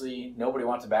obviously nobody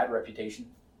wants a bad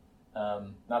reputation.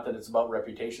 Not that it's about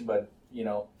reputation, but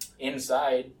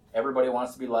inside everybody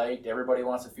wants to be liked. Everybody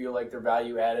wants to feel like they're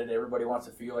value added. Everybody wants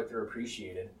to feel like they're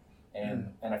appreciated,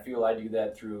 and I feel I do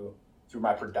that through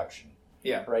my production.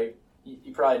 Yeah. Right.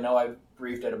 You probably know I've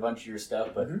briefed at a bunch of your stuff,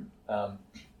 but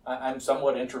I'm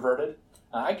somewhat introverted.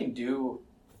 I can do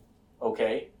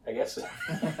okay, I guess,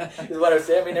 is what I would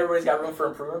say. I mean, everybody's got room for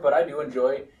improvement, but I do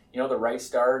enjoy, the right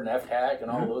start and FTAC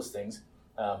and all those things.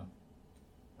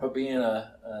 But being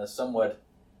a somewhat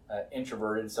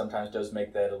introverted sometimes does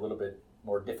make that a little bit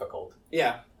more difficult.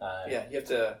 Yeah. You have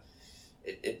to.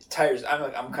 It tires.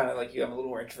 I'm kind of like you. I'm a little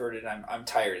more introverted. And I'm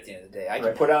tired at the end of the day. I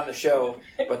can put on the show,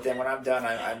 but then when I'm done,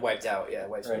 I'm wiped out. Yeah,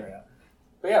 wipes me out.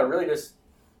 But yeah, really, just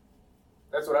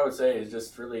that's what I would say is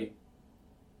just really,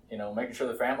 making sure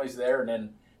the family's there, and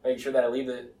then making sure that I leave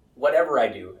whatever I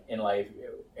do in life,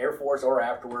 Air Force or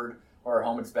afterward or at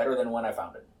home, it's better than when I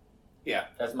found it. Yeah,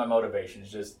 that's my motivation.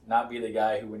 Is just not be the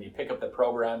guy who, when you pick up the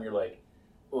program, you're like,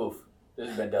 oof. This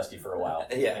has been dusty for a while.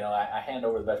 Yeah. I hand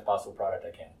over the best possible product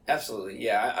I can. Absolutely.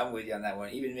 Yeah, I'm with you on that one.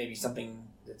 Even maybe something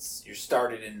that's you're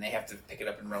started and they have to pick it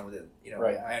up and run with it.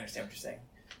 Right. I understand what you're saying.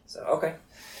 So, okay.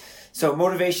 So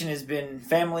motivation has been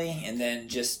family and then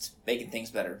just making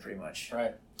things better pretty much.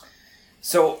 Right.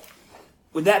 So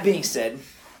with that being said,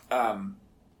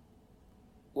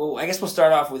 well, I guess we'll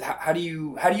start off with how do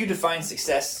you define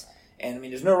success? And I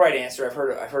mean, there's no right answer. I've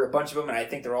heard a bunch of them, and I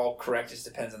think they're all correct. It just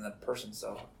depends on the person.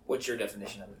 So, what's your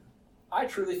definition of it? I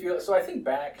truly feel so. I think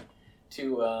back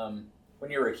to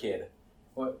when you were a kid.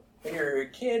 When you're a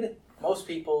kid, most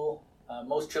people,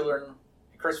 most children,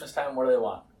 at Christmas time, what do they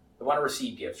want? They want to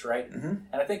receive gifts, right? Mm-hmm.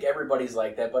 And I think everybody's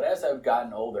like that. But as I've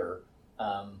gotten older,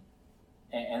 and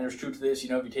there's truth to this, if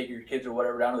you take your kids or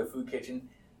whatever down to the food kitchen,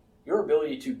 your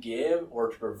ability to give or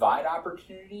to provide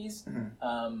opportunities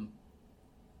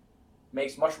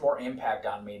makes much more impact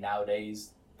on me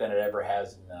nowadays than it ever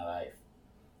has in my life.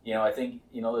 I think,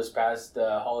 this past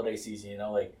holiday season,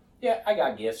 I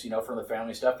got gifts, from the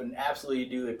family stuff, and absolutely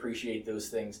do appreciate those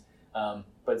things.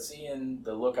 But seeing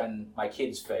the look on my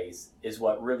kid's face is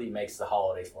what really makes the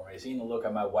holidays for me. Seeing the look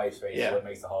on my wife's face is what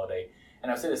makes the holiday.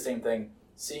 And I'll say the same thing,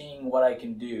 seeing what I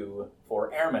can do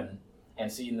for airmen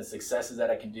and seeing the successes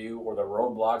that I can do or the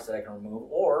roadblocks that I can remove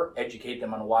or educate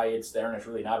them on why it's there and it's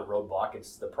really not a roadblock,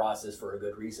 it's the process for a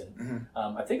good reason.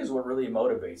 I think is what really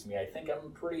motivates me. I think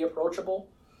I'm pretty approachable.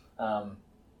 Like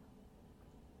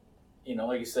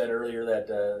you said earlier, that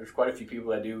there's quite a few people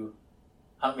that do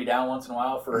hunt me down once in a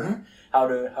while for how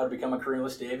to become a career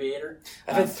enlisted aviator.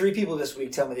 I've had 3 people this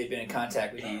week tell me they've been in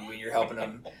contact with you when you're helping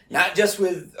them, not just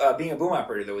with being a boom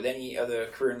operator, though, with any other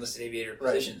career enlisted aviator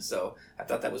position. Right. So I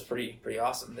thought that was pretty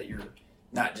awesome that you're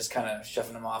not just kind of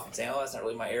shoving them off and saying, "Oh, that's not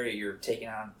really my area." You're taking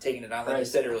it on, like you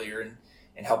said earlier,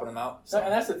 and helping them out. So.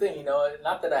 And that's the thing,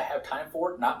 not that I have time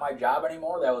for it, not my job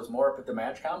anymore. That was more up at the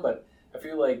MAJCOM, but I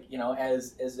feel like,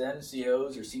 as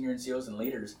NCOs or senior NCOs and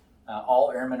leaders,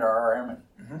 all airmen are our airmen.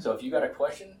 So if you got a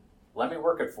question, let me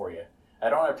work it for you. I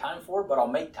don't have time for it, but I'll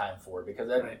make time for it because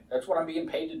that's what I'm being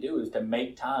paid to do, is to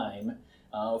make time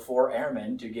for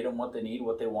airmen to get them what they need,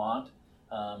 what they want,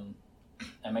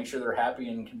 and make sure they're happy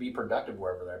and can be productive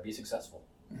wherever they're, be successful.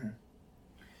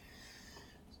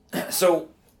 So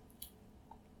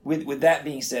with that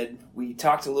being said, we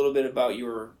talked a little bit about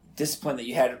your discipline that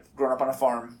you had growing up on a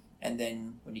farm, and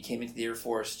then when you came into the Air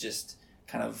Force, just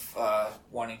kind of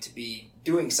wanting to be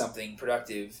doing something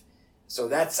productive. So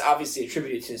that's obviously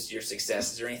attributed to your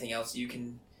success. Is there anything else you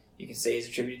can say is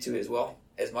attributed to it as well,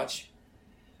 as much?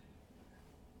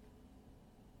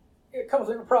 A couple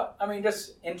things.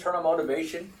 Just internal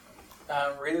motivation,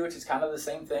 really, which is kind of the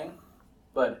same thing.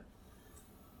 But,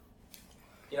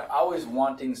 always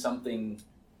wanting something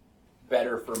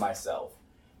better for myself.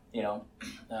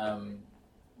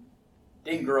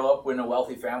 Didn't grow up in a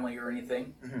wealthy family or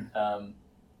anything.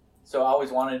 So I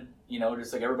always wanted,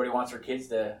 just like everybody wants their kids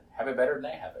to have it better than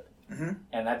they have it.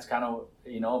 And that's kind of, a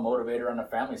motivator on the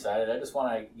family side. I just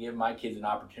want to give my kids an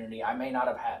opportunity I may not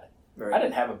have had. Right. I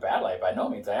didn't have a bad life by no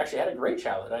means. I actually had a great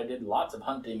childhood. I did lots of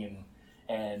hunting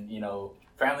and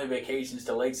family vacations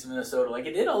to lakes in Minnesota. I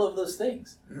did all of those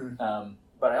things.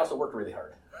 But I also worked really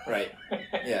hard. Right.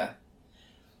 Yeah.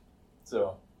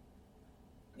 So,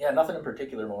 nothing in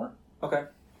particular more. Okay.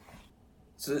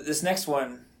 So this next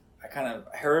one, I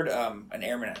heard an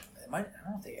airman. I don't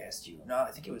know if they asked you. No,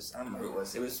 I think it was. I don't remember who it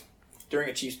was. It was during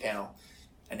a Chiefs panel.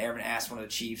 An airman asked one of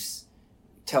the Chiefs,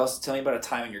 "Tell me about a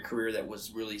time in your career that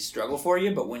was really struggle for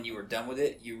you, but when you were done with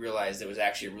it, you realized it was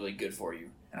actually really good for you."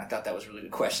 And I thought that was a really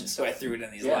good question, so I threw it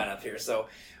in these lineup here. So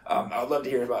I would love to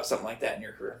hear about something like that in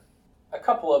your career. A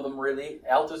couple of them, really.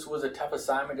 Altus was a tough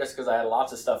assignment just because I had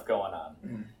lots of stuff going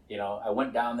on. I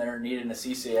went down there, needed a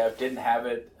CCF, didn't have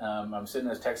it. I'm sitting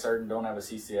as tech sergeant, don't have a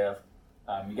CCF.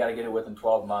 You got to get it within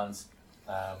 12 months.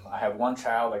 I have one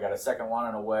child. I got a second one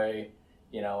on the way.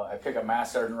 I pick up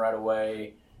mass sergeant right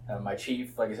away. My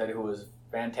chief, like I said, who was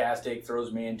fantastic,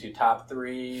 throws me into top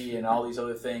 3 and all these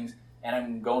other things. And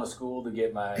I'm going to school to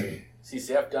get my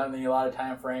CCF done in the allotted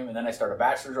time frame. And then I start a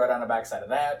bachelor's right on the backside of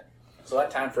that. So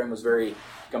that time frame was very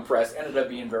compressed. Ended up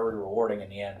being very rewarding in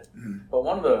the end. But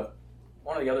one of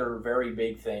the other very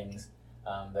big things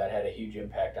that had a huge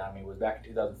impact on me was back in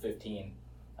 2015.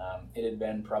 It had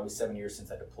been probably 7 years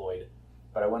since I deployed,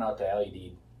 but I went out to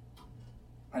LED,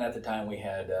 and at the time we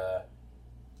had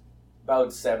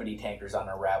about 70 tankers on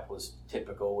our RAP was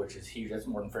typical, which is huge. That's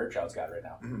more than Fairchild's got right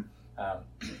now.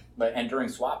 And during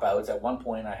swap outs, at one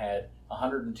point I had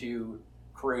 102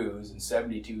 crews and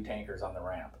 72 tankers on the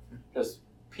ramp. Just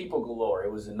people galore.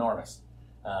 It was enormous.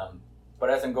 But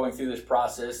as I'm going through this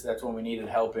process, that's when we needed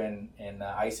help and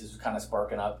ISIS was kind of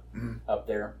sparking up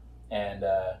there. And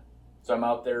so I'm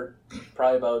out there,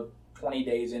 probably about 20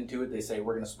 days into it. They say,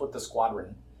 we're going to split the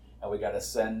squadron, and we got to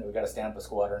stand up a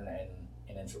squadron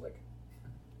in Incirlik.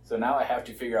 So now I have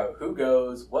to figure out who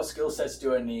goes, what skill sets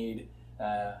do I need,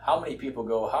 how many people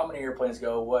go, how many airplanes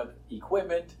go, what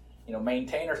equipment,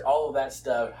 maintainers, all of that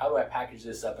stuff. How do I package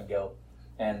this up and go?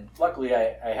 And luckily,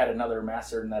 I had another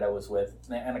Master Sergeant that I was with,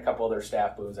 and a couple other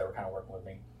staff boons that were kind of working with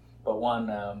me. But one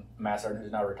Master Sergeant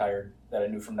who's now retired that I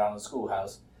knew from down in the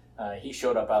schoolhouse, he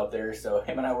showed up out there, so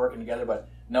him and I were working together. But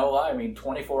no lie,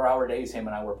 24-hour days him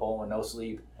and I were pulling with no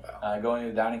sleep, going to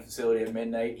the dining facility at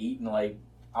midnight, eating like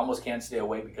almost can't stay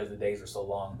awake because the days were so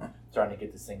long, trying to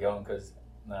get this thing going because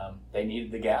they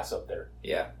needed the gas up there.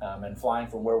 Yeah. And flying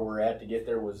from where we're at to get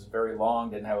there was very long,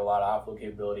 didn't have a lot of offload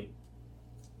capability.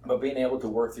 But being able to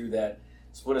work through that,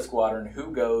 split a squadron,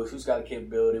 who goes, who's got the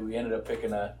capability, we ended up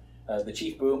picking the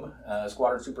chief boom,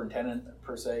 squadron superintendent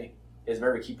per se, is a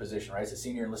very key position, right? It's a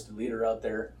senior enlisted leader out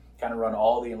there, kind of run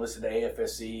all the enlisted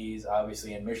AFSCs,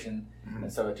 obviously in mission,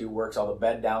 and so the two works all the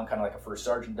bed down, kind of like a first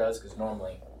sergeant does, because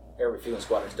normally air refueling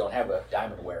squadrons don't have a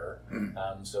diamond wearer,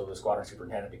 so the squadron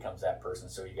superintendent becomes that person.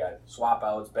 So you got swap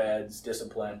outs, beds,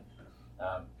 discipline,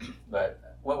 but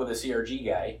went with a CRG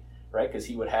guy, right? Because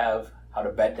he would have how to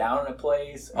bed down in a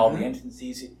place, all the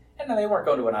instances. And they weren't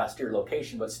going to an austere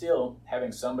location, but still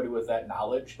having somebody with that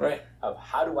knowledge of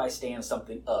how do I stand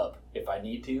something up if I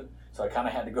need to. So I kind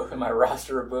of had to go through my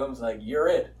roster of booms, like, you're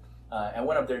it. And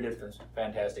went up there, did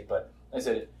fantastic. But like I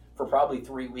said, for probably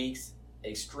 3 weeks,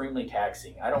 extremely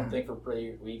taxing. I don't think for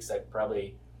 3 weeks I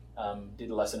probably did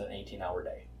less than an 18-hour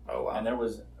day. Oh, wow. And there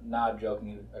was, not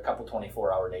joking, a couple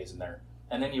 24-hour days in there.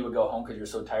 And then you would go home because you're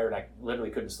so tired, I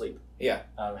literally couldn't sleep. Yeah.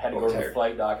 Had to go to the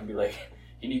flight doc and be like,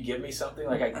 can you give me something?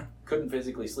 Like, I couldn't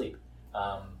physically sleep.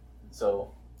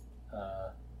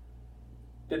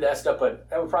 Did that stuff, but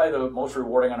that was probably the most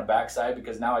rewarding on the backside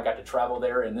because now I got to travel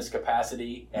there in this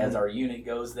capacity as our unit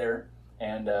goes there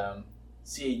and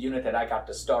see a unit that I got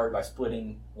to start by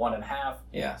splitting one in half,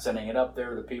 sending it up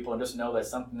there to the people, and just know that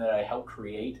something that I helped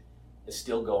create is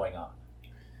still going on.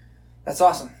 That's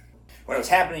awesome. When it was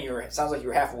happening, it sounds like you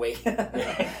were half awake.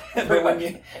 But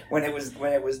when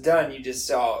it was done, you just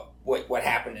saw what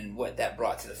happened and what that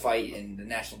brought to the fight and the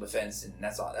national defense, and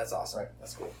that's awesome. Right.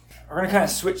 That's cool. We're gonna kind of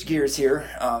switch gears here,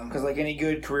 because like any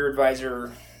good career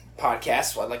advisor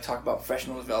podcast, I'd like to talk about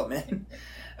professional development.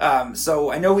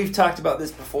 So I know we've talked about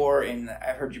this before, and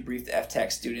I've heard you brief the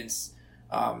FTech students.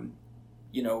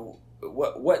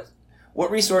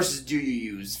 What resources do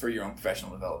you use for your own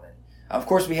professional development? Of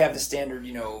course, we have the standard,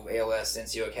 ALS,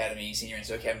 NCO Academy, Senior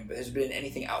NCO Academy, but has there been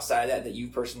anything outside of that you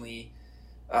personally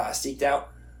seeked out?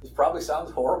 This probably sounds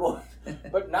horrible,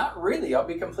 but not really. I'll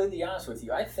be completely honest with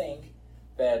you. I think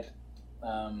that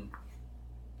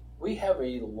we have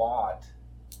a lot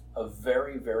of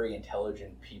very, very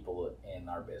intelligent people in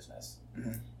our business.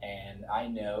 And I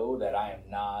know that I am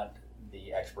not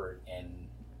the expert in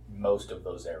most of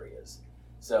those areas.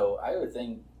 So I would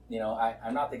think,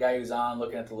 I'm not the guy who's on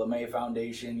looking at the LeMay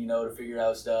Foundation, to figure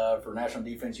out stuff, or National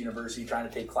Defense University trying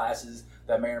to take classes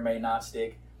that may or may not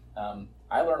stick.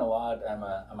 I learn a lot. I'm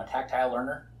a tactile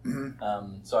learner,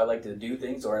 so I like to do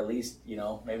things, or at least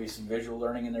maybe some visual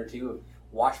learning in there too.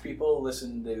 Watch people,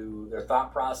 listen to their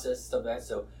thought process, stuff like that.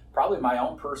 So probably my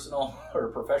own personal or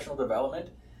professional development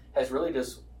has really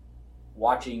just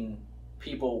watching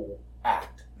people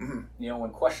act. When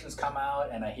questions come out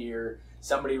and I hear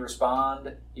somebody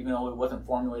respond, even though it wasn't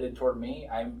formulated toward me,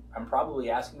 I'm probably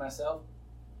asking myself,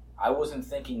 I wasn't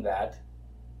thinking that.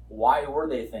 Why were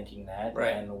they thinking that?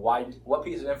 Right. And what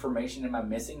piece of information am I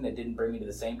missing that didn't bring me to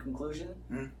the same conclusion?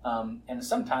 And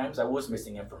sometimes I was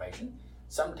missing information.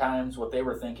 Sometimes what they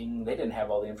were thinking, they didn't have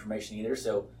all the information either,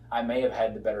 so I may have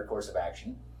had the better course of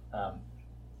action.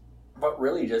 But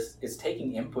really just, it's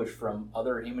taking input from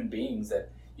other human beings that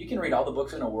you can read all the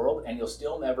books in the world and you'll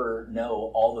still never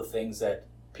know all the things that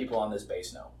people on this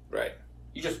base know. Right.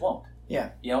 You just won't.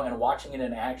 Yeah. And watching it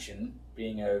in action,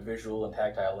 being a visual and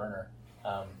tactile learner,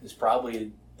 is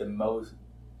probably the most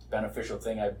beneficial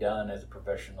thing I've done as a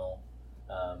professional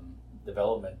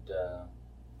development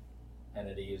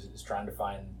entity is trying to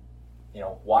find,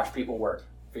 watch people work,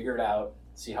 figure it out,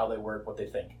 see how they work, what they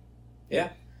think. Yeah.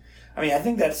 I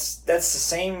think that's the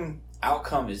same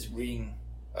outcome as reading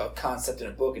a concept in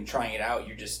a book and trying it out.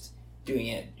 You're just doing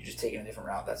it. You're just taking a different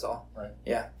route. That's all. Right.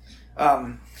 Yeah.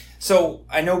 So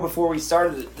I know before we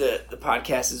started the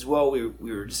podcast as well, we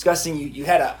were discussing you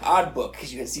had an odd book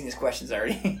because you had seen these questions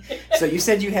already. So you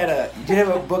said you did have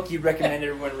a book you'd recommend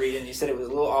everyone read, and you said it was a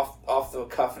little off the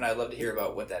cuff, and I'd love to hear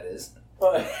about what that is.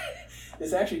 Well,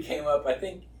 this actually came up, I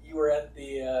think you were at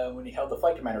the when you held the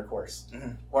flight commander course.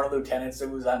 One of the lieutenants who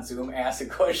was on Zoom asked a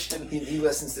question. He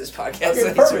listens to this podcast.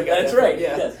 Okay, perfect. That's right.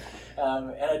 Yeah. Yes.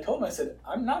 And I told him, I said,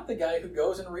 I'm not the guy who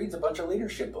goes and reads a bunch of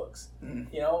leadership books.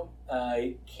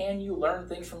 Can you learn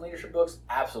things from leadership books?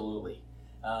 Absolutely.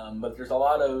 But there's a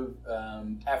lot of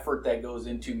effort that goes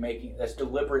into that's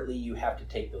deliberately you have to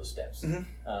take those steps.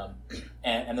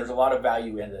 And there's a lot of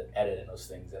value added in those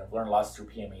things. And I've learned lots through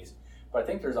PMEs. But I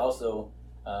think there's also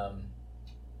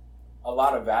a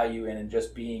lot of value in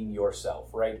just being yourself,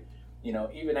 right?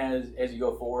 Even as you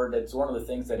go forward, that's one of the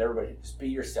things that everybody, just be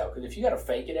yourself. Because if you got to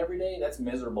fake it every day, that's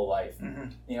miserable life.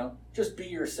 Just be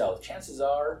yourself. Chances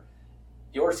are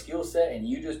your skill set and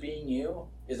you just being you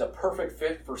is a perfect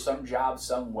fit for some job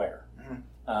somewhere.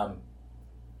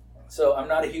 So I'm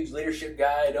not a huge leadership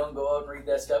guy. I don't go out and read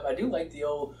that stuff. I do like the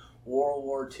old World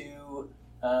War II,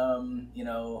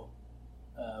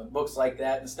 books like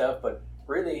that and stuff. But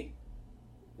really,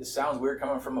 this sounds weird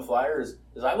coming from a flyer, is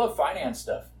I love finance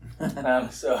stuff.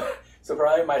 So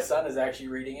probably my son is actually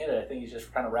reading it. I think he's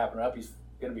just kind of wrapping it up. He's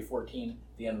going to be 14 at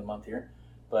the end of the month here.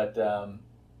 But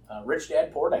Rich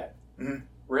Dad, Poor Dad.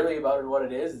 Really about what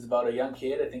it is. It's about a young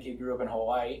kid. I think he grew up in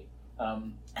Hawaii.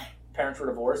 Parents were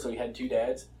divorced, so he had two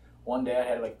dads. One dad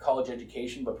had like a college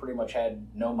education, but pretty much had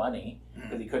no money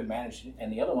because he couldn't manage it.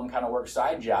 And the other one kind of worked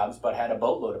side jobs, but had a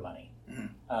boatload of money.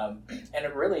 And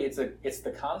it's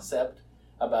the concept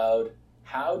about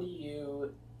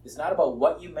it's not about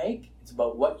what you make, it's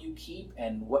about what you keep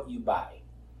and what you buy.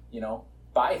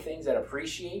 Buy things that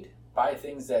appreciate, buy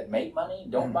things that make money,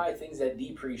 don't buy things that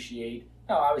depreciate.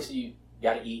 Now, obviously, you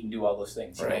got to eat and do all those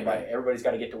things. Right. Everybody's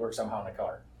got to get to work somehow in a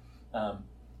car.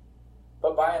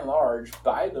 But by and large,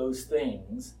 buy those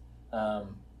things that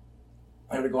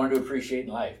are going to appreciate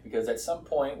in life. Because at some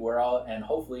point, and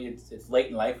hopefully it's late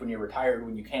in life when you're retired,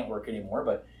 when you can't work anymore,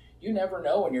 but you never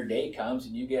know when your day comes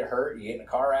and you get hurt, you get in a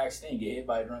car accident, you get hit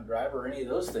by a drunk driver, or any of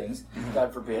those things,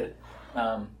 God forbid.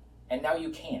 And now you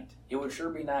can't. It would sure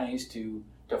be nice to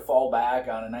fall back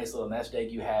on a nice little nest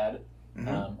egg you had,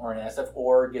 or any of that stuff,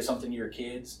 or give something to your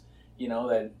kids,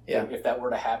 if that were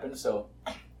to happen. So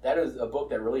that is a book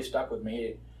that really stuck with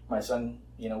me. My son,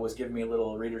 was giving me a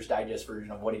little Reader's Digest version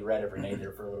of what he read every day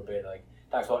there for a little bit. Like,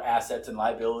 talks about assets and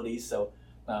liabilities. So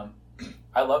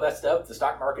I love that stuff. The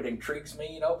stock market intrigues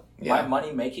me. My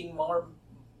money making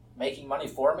money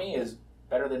for me is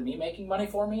better than me making money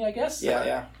for me, I guess.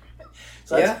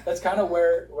 So that's kind of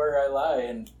where I lie,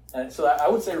 and so I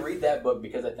would say read that book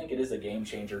because I think it is a game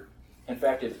changer. In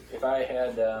fact, if I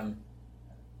had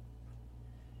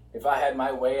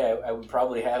my way, I would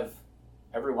probably have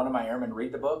every one of my airmen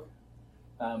read the book,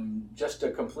 just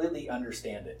to completely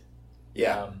understand it.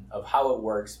 Of how it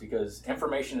works, because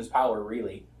information is power,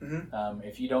 really.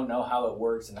 If you don't know how it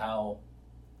works and how,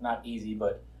 not easy,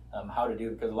 but how to do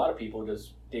it, because a lot of people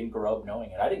just didn't grow up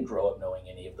knowing it. I didn't grow up knowing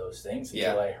any of those things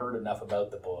until I heard enough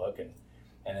about the book, and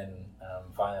then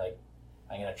finally, like,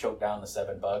 I'm going to choke down the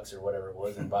 $7 or whatever it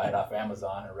was and buy it off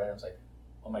Amazon and read it. I was like,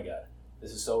 oh my God,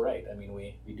 this is so right. I mean,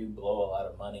 we do blow a lot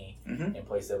of money in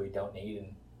places that we don't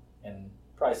need, and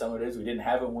probably some of it is we didn't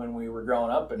have it when we were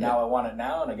growing up, but now I want it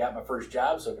now, and I got my first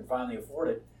job, so I can finally afford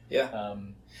it.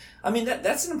 I mean,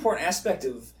 that's an important aspect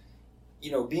of,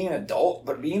 being an adult,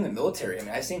 but being in the military. I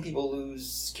mean, I've seen people lose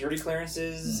security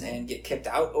clearances and get kicked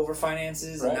out over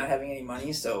finances and not having any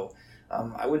money. So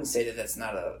I wouldn't say that that's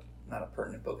not a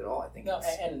pertinent book at all. I think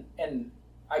and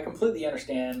I completely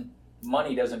understand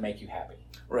money doesn't make you happy.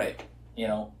 Right.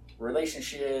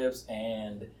 Relationships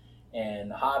and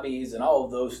hobbies and all of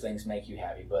those things make you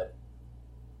happy, but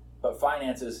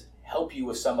finances help you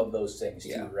with some of those things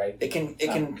too, right? It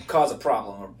can cause a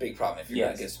problem, or a big problem, if you're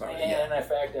not getting smart. And in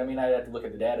fact, I'd have to look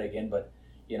at the data again, but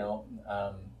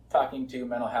talking to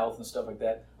mental health and stuff like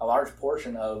that, a large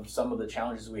portion of some of the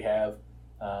challenges we have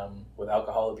with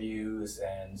alcohol abuse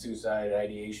and suicide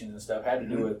ideations and stuff had to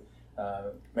do with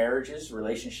marriages,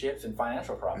 relationships, and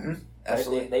financial problems.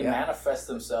 Absolutely, they manifest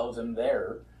themselves in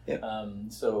there.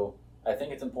 So I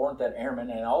think it's important that airmen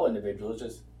and all individuals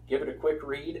just give it a quick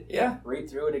read. Read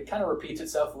through it. It kind of repeats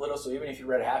itself a little, so even if you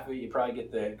read half of it, you probably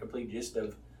get the complete gist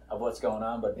of what's going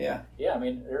on. But I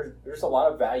mean, there's a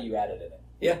lot of value added in it.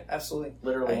 Yeah, absolutely.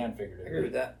 Literally and figuratively. I agree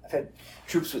with that. I've had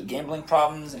troops with gambling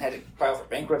problems and had to file for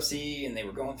bankruptcy, and they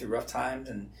were going through rough times,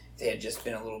 and if they had just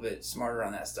been a little bit smarter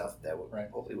on that stuff, that would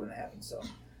hopefully wouldn't have happened. So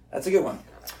that's a good one.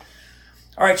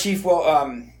 All right, Chief. Well,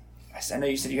 I know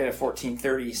you said you had a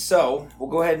 14:30, so we'll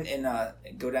go ahead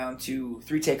and go down to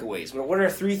 3 takeaways. What are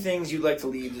 3 things you'd like to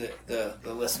leave the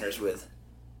listeners with?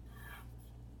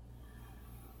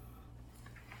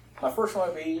 My first one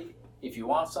would be, if you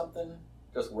want something,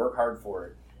 just work hard for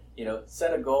it.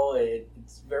 Set a goal.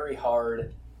 It's very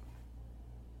hard.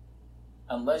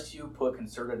 Unless you put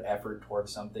concerted effort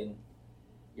towards something,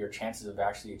 your chances of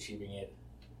actually achieving it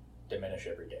diminish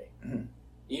every day.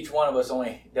 Each one of us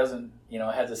only has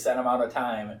a set amount of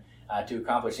time to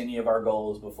accomplish any of our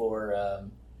goals before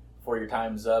before your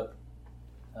time's up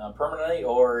permanently,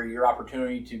 or your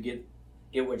opportunity to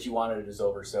get what you wanted is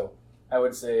over. So I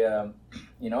would say,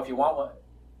 if you want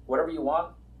whatever you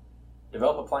want,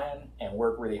 develop a plan and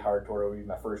work really hard toward it. Would be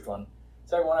my first one.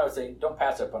 Second one, I would say, don't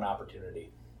pass up an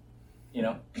opportunity.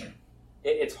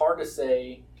 It's hard to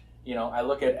say. I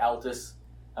look at Altus.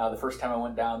 The first time I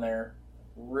went down there,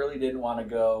 really didn't want to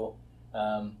go.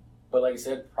 But like I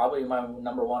said, probably my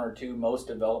number one or two most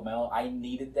developmental. I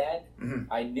needed that.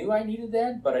 Mm-hmm. I knew I needed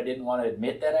that, but I didn't want to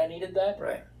admit that I needed that.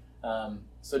 Right.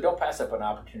 So don't pass up an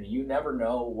opportunity. You never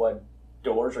know what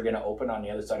doors are going to open on the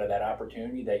other side of that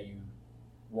opportunity that you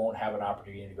won't have an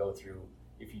opportunity to go through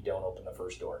if you don't open the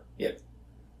first door. Yep.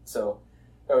 So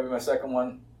that would be my second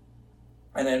one.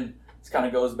 And then this kind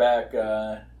of goes back,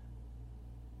 kind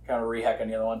of rehack on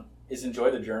the other one, is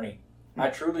enjoy the journey. I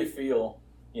truly feel,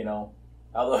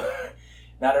 although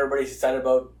not everybody's excited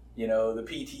about, the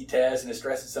PT test and it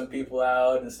stresses some people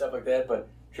out and stuff like that, but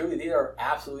truly these are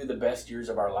absolutely the best years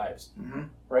of our lives, mm-hmm.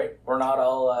 right? We're not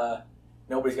all,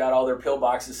 nobody's got all their pill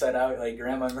boxes set out like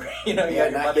grandma, you got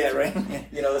your not Monday, yet, right?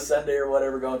 the Sunday or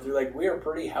whatever going through. Like, we are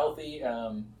pretty healthy.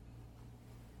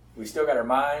 We still got our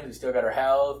minds, we still got our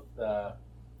health,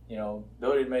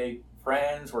 ability to make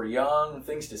friends, we're young,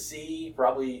 things to see,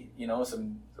 probably,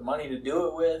 some money to do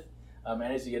it with. And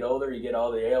as you get older, you get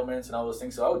all the ailments and all those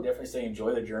things. So I would definitely say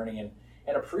enjoy the journey and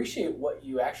appreciate what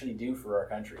you actually do for our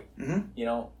country.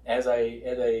 Mm-hmm. As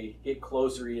I get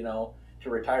closer, to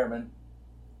retirement,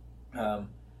 I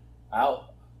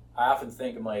often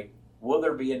think, I'm like, will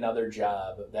there be another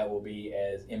job that will be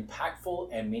as impactful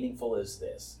and meaningful as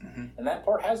this? Mm-hmm. And that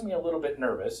part has me a little bit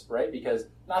nervous, right? Because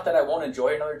not that I won't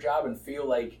enjoy another job and feel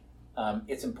like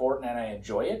it's important and I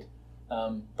enjoy it,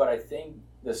 but I think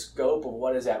the scope of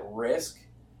what is at risk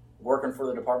working for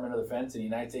the Department of Defense and the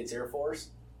United States Air Force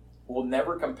will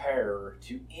never compare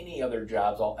to any other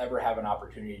jobs I'll ever have an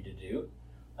opportunity to do.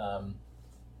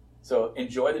 So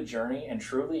enjoy the journey and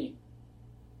truly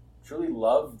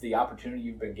love the opportunity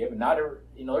you've been given.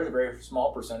 There's a very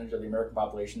small percentage of the American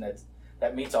population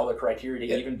that meets all the criteria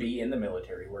to even be in the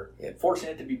military. We're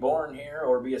fortunate to be born here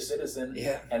or be a citizen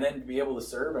and then to be able to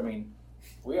serve. I mean,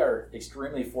 we are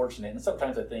extremely fortunate. And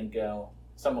sometimes I think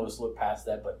some of us look past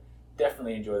that, but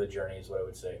definitely enjoy the journey is what I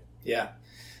would say. Yeah.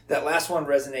 That last one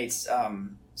resonates.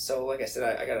 So like I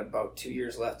said, I got about 2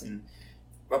 years left, and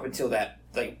up until that,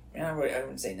 I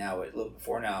wouldn't say now, but a little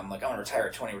before now, I'm like, I want to retire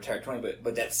at 20,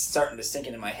 but that's starting to sink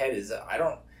into my head is I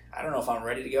don't know if I'm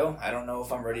ready to go. I don't know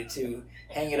if I'm ready to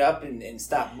hang it up and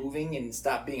stop moving and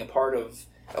stop being a part of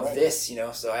this,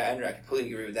 so I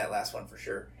completely agree with that last one for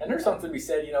sure. And there's something to be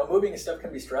said, moving and stuff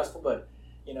can be stressful, but,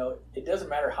 it doesn't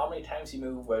matter how many times you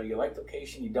move, whether you like the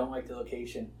location, you don't like the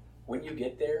location. When you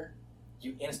get there,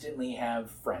 you instantly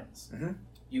have friends. Mm-hmm.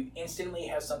 You instantly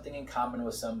have something in common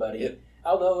with somebody. Yep.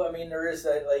 Although, there is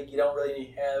that, you don't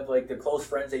really have, the close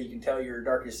friends that you can tell your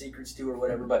darkest secrets to or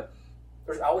whatever, but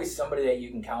there's always somebody that you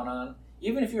can count on,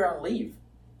 even if you're on leave.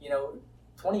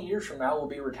 20 years from now, we'll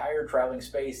be retired traveling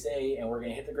space, and we're going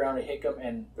to hit the ground at Hickam,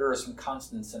 and there are some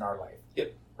constants in our life.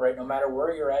 Yep. Right? No matter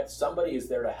where you're at, somebody is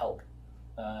there to help,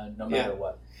 no matter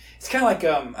what. It's kind of like,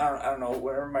 I don't know,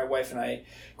 whenever my wife and I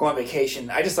go on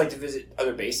vacation, I just like to visit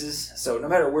other bases. So no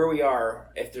matter where we are,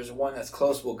 if there's one that's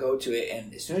close, we'll go to it.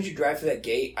 And as soon as you drive through that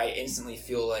gate, I instantly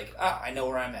feel like, I know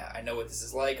where I'm at. I know what this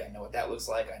is like. I know what that looks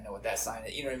like. I know what that sign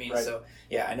is. You know what I mean? Right. So,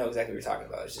 yeah, I know exactly what you're talking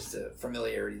about. It's just a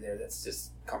familiarity there that's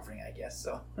just comforting, I guess.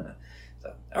 So,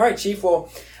 all right, Chief.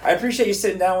 Well, I appreciate you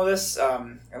sitting down with us.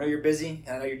 I know you're busy,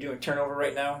 and I know you're doing turnover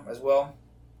right now as well.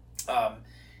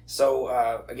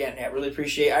 Again, I really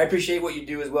appreciate what you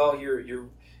do as well. You're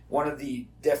one of the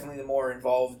definitely the more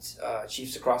involved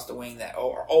chiefs across the wing that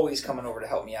are always coming over to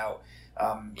help me out.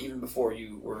 Even before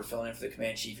you were filling in for the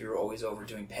command chief, you were always over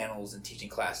doing panels and teaching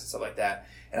classes and stuff like that.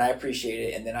 And I appreciate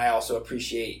it. And then I also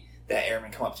appreciate that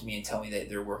airmen come up to me and tell me that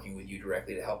they're working with you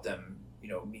directly to help them,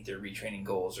 meet their retraining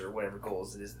goals or whatever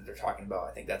goals it is that they're talking about.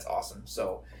 I think that's awesome.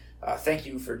 So thank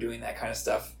you for doing that kind of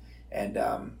stuff. And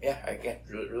I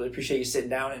really appreciate you sitting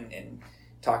down and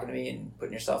talking to me and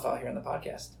putting yourself out here on the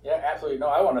podcast. Yeah, absolutely. No,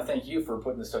 I want to thank you for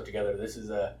putting this stuff together. This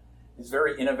is it's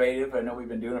very innovative. I know we've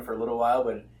been doing it for a little while,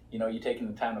 but you taking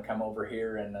the time to come over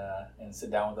here and sit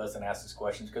down with us and ask us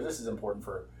questions, because this is important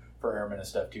for airmen and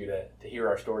stuff too, to hear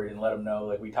our stories and let them know,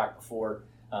 like we talked before,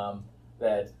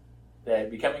 that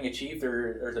becoming a chief,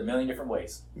 there's a million different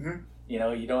ways. Mm-hmm.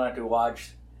 You don't have to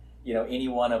watch any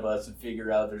one of us and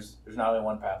figure out there's not only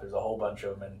one path, there's a whole bunch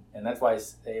of them. And that's why I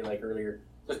say, like earlier,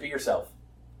 just be yourself.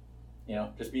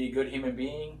 Just be a good human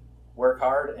being, work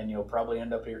hard, and you'll probably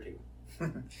end up here too.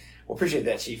 Well, appreciate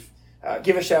that, Chief.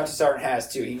 give a shout out to Sergeant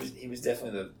Haas too. He was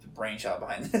definitely the brainchild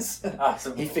behind this.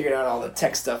 Awesome. He figured out all the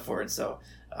tech stuff for it. So,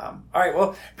 all right.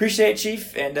 Well, appreciate it,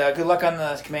 Chief, and good luck on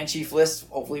the Command Chief list.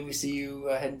 Hopefully, we see you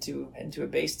heading to a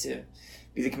base to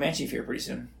be the Command Chief here pretty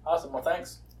soon. Awesome. Well,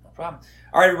 thanks. No problem.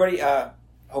 All right, everybody.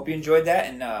 Hope you enjoyed that,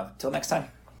 and till next time.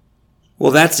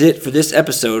 Well, that's it for this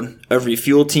episode of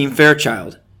Refuel Team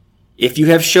Fairchild. If you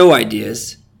have show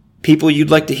ideas, people you'd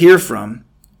like to hear from,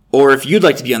 or if you'd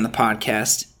like to be on the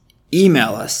podcast,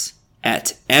 email us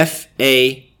at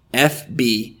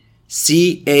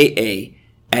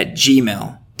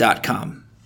fafbcaa@gmail.com.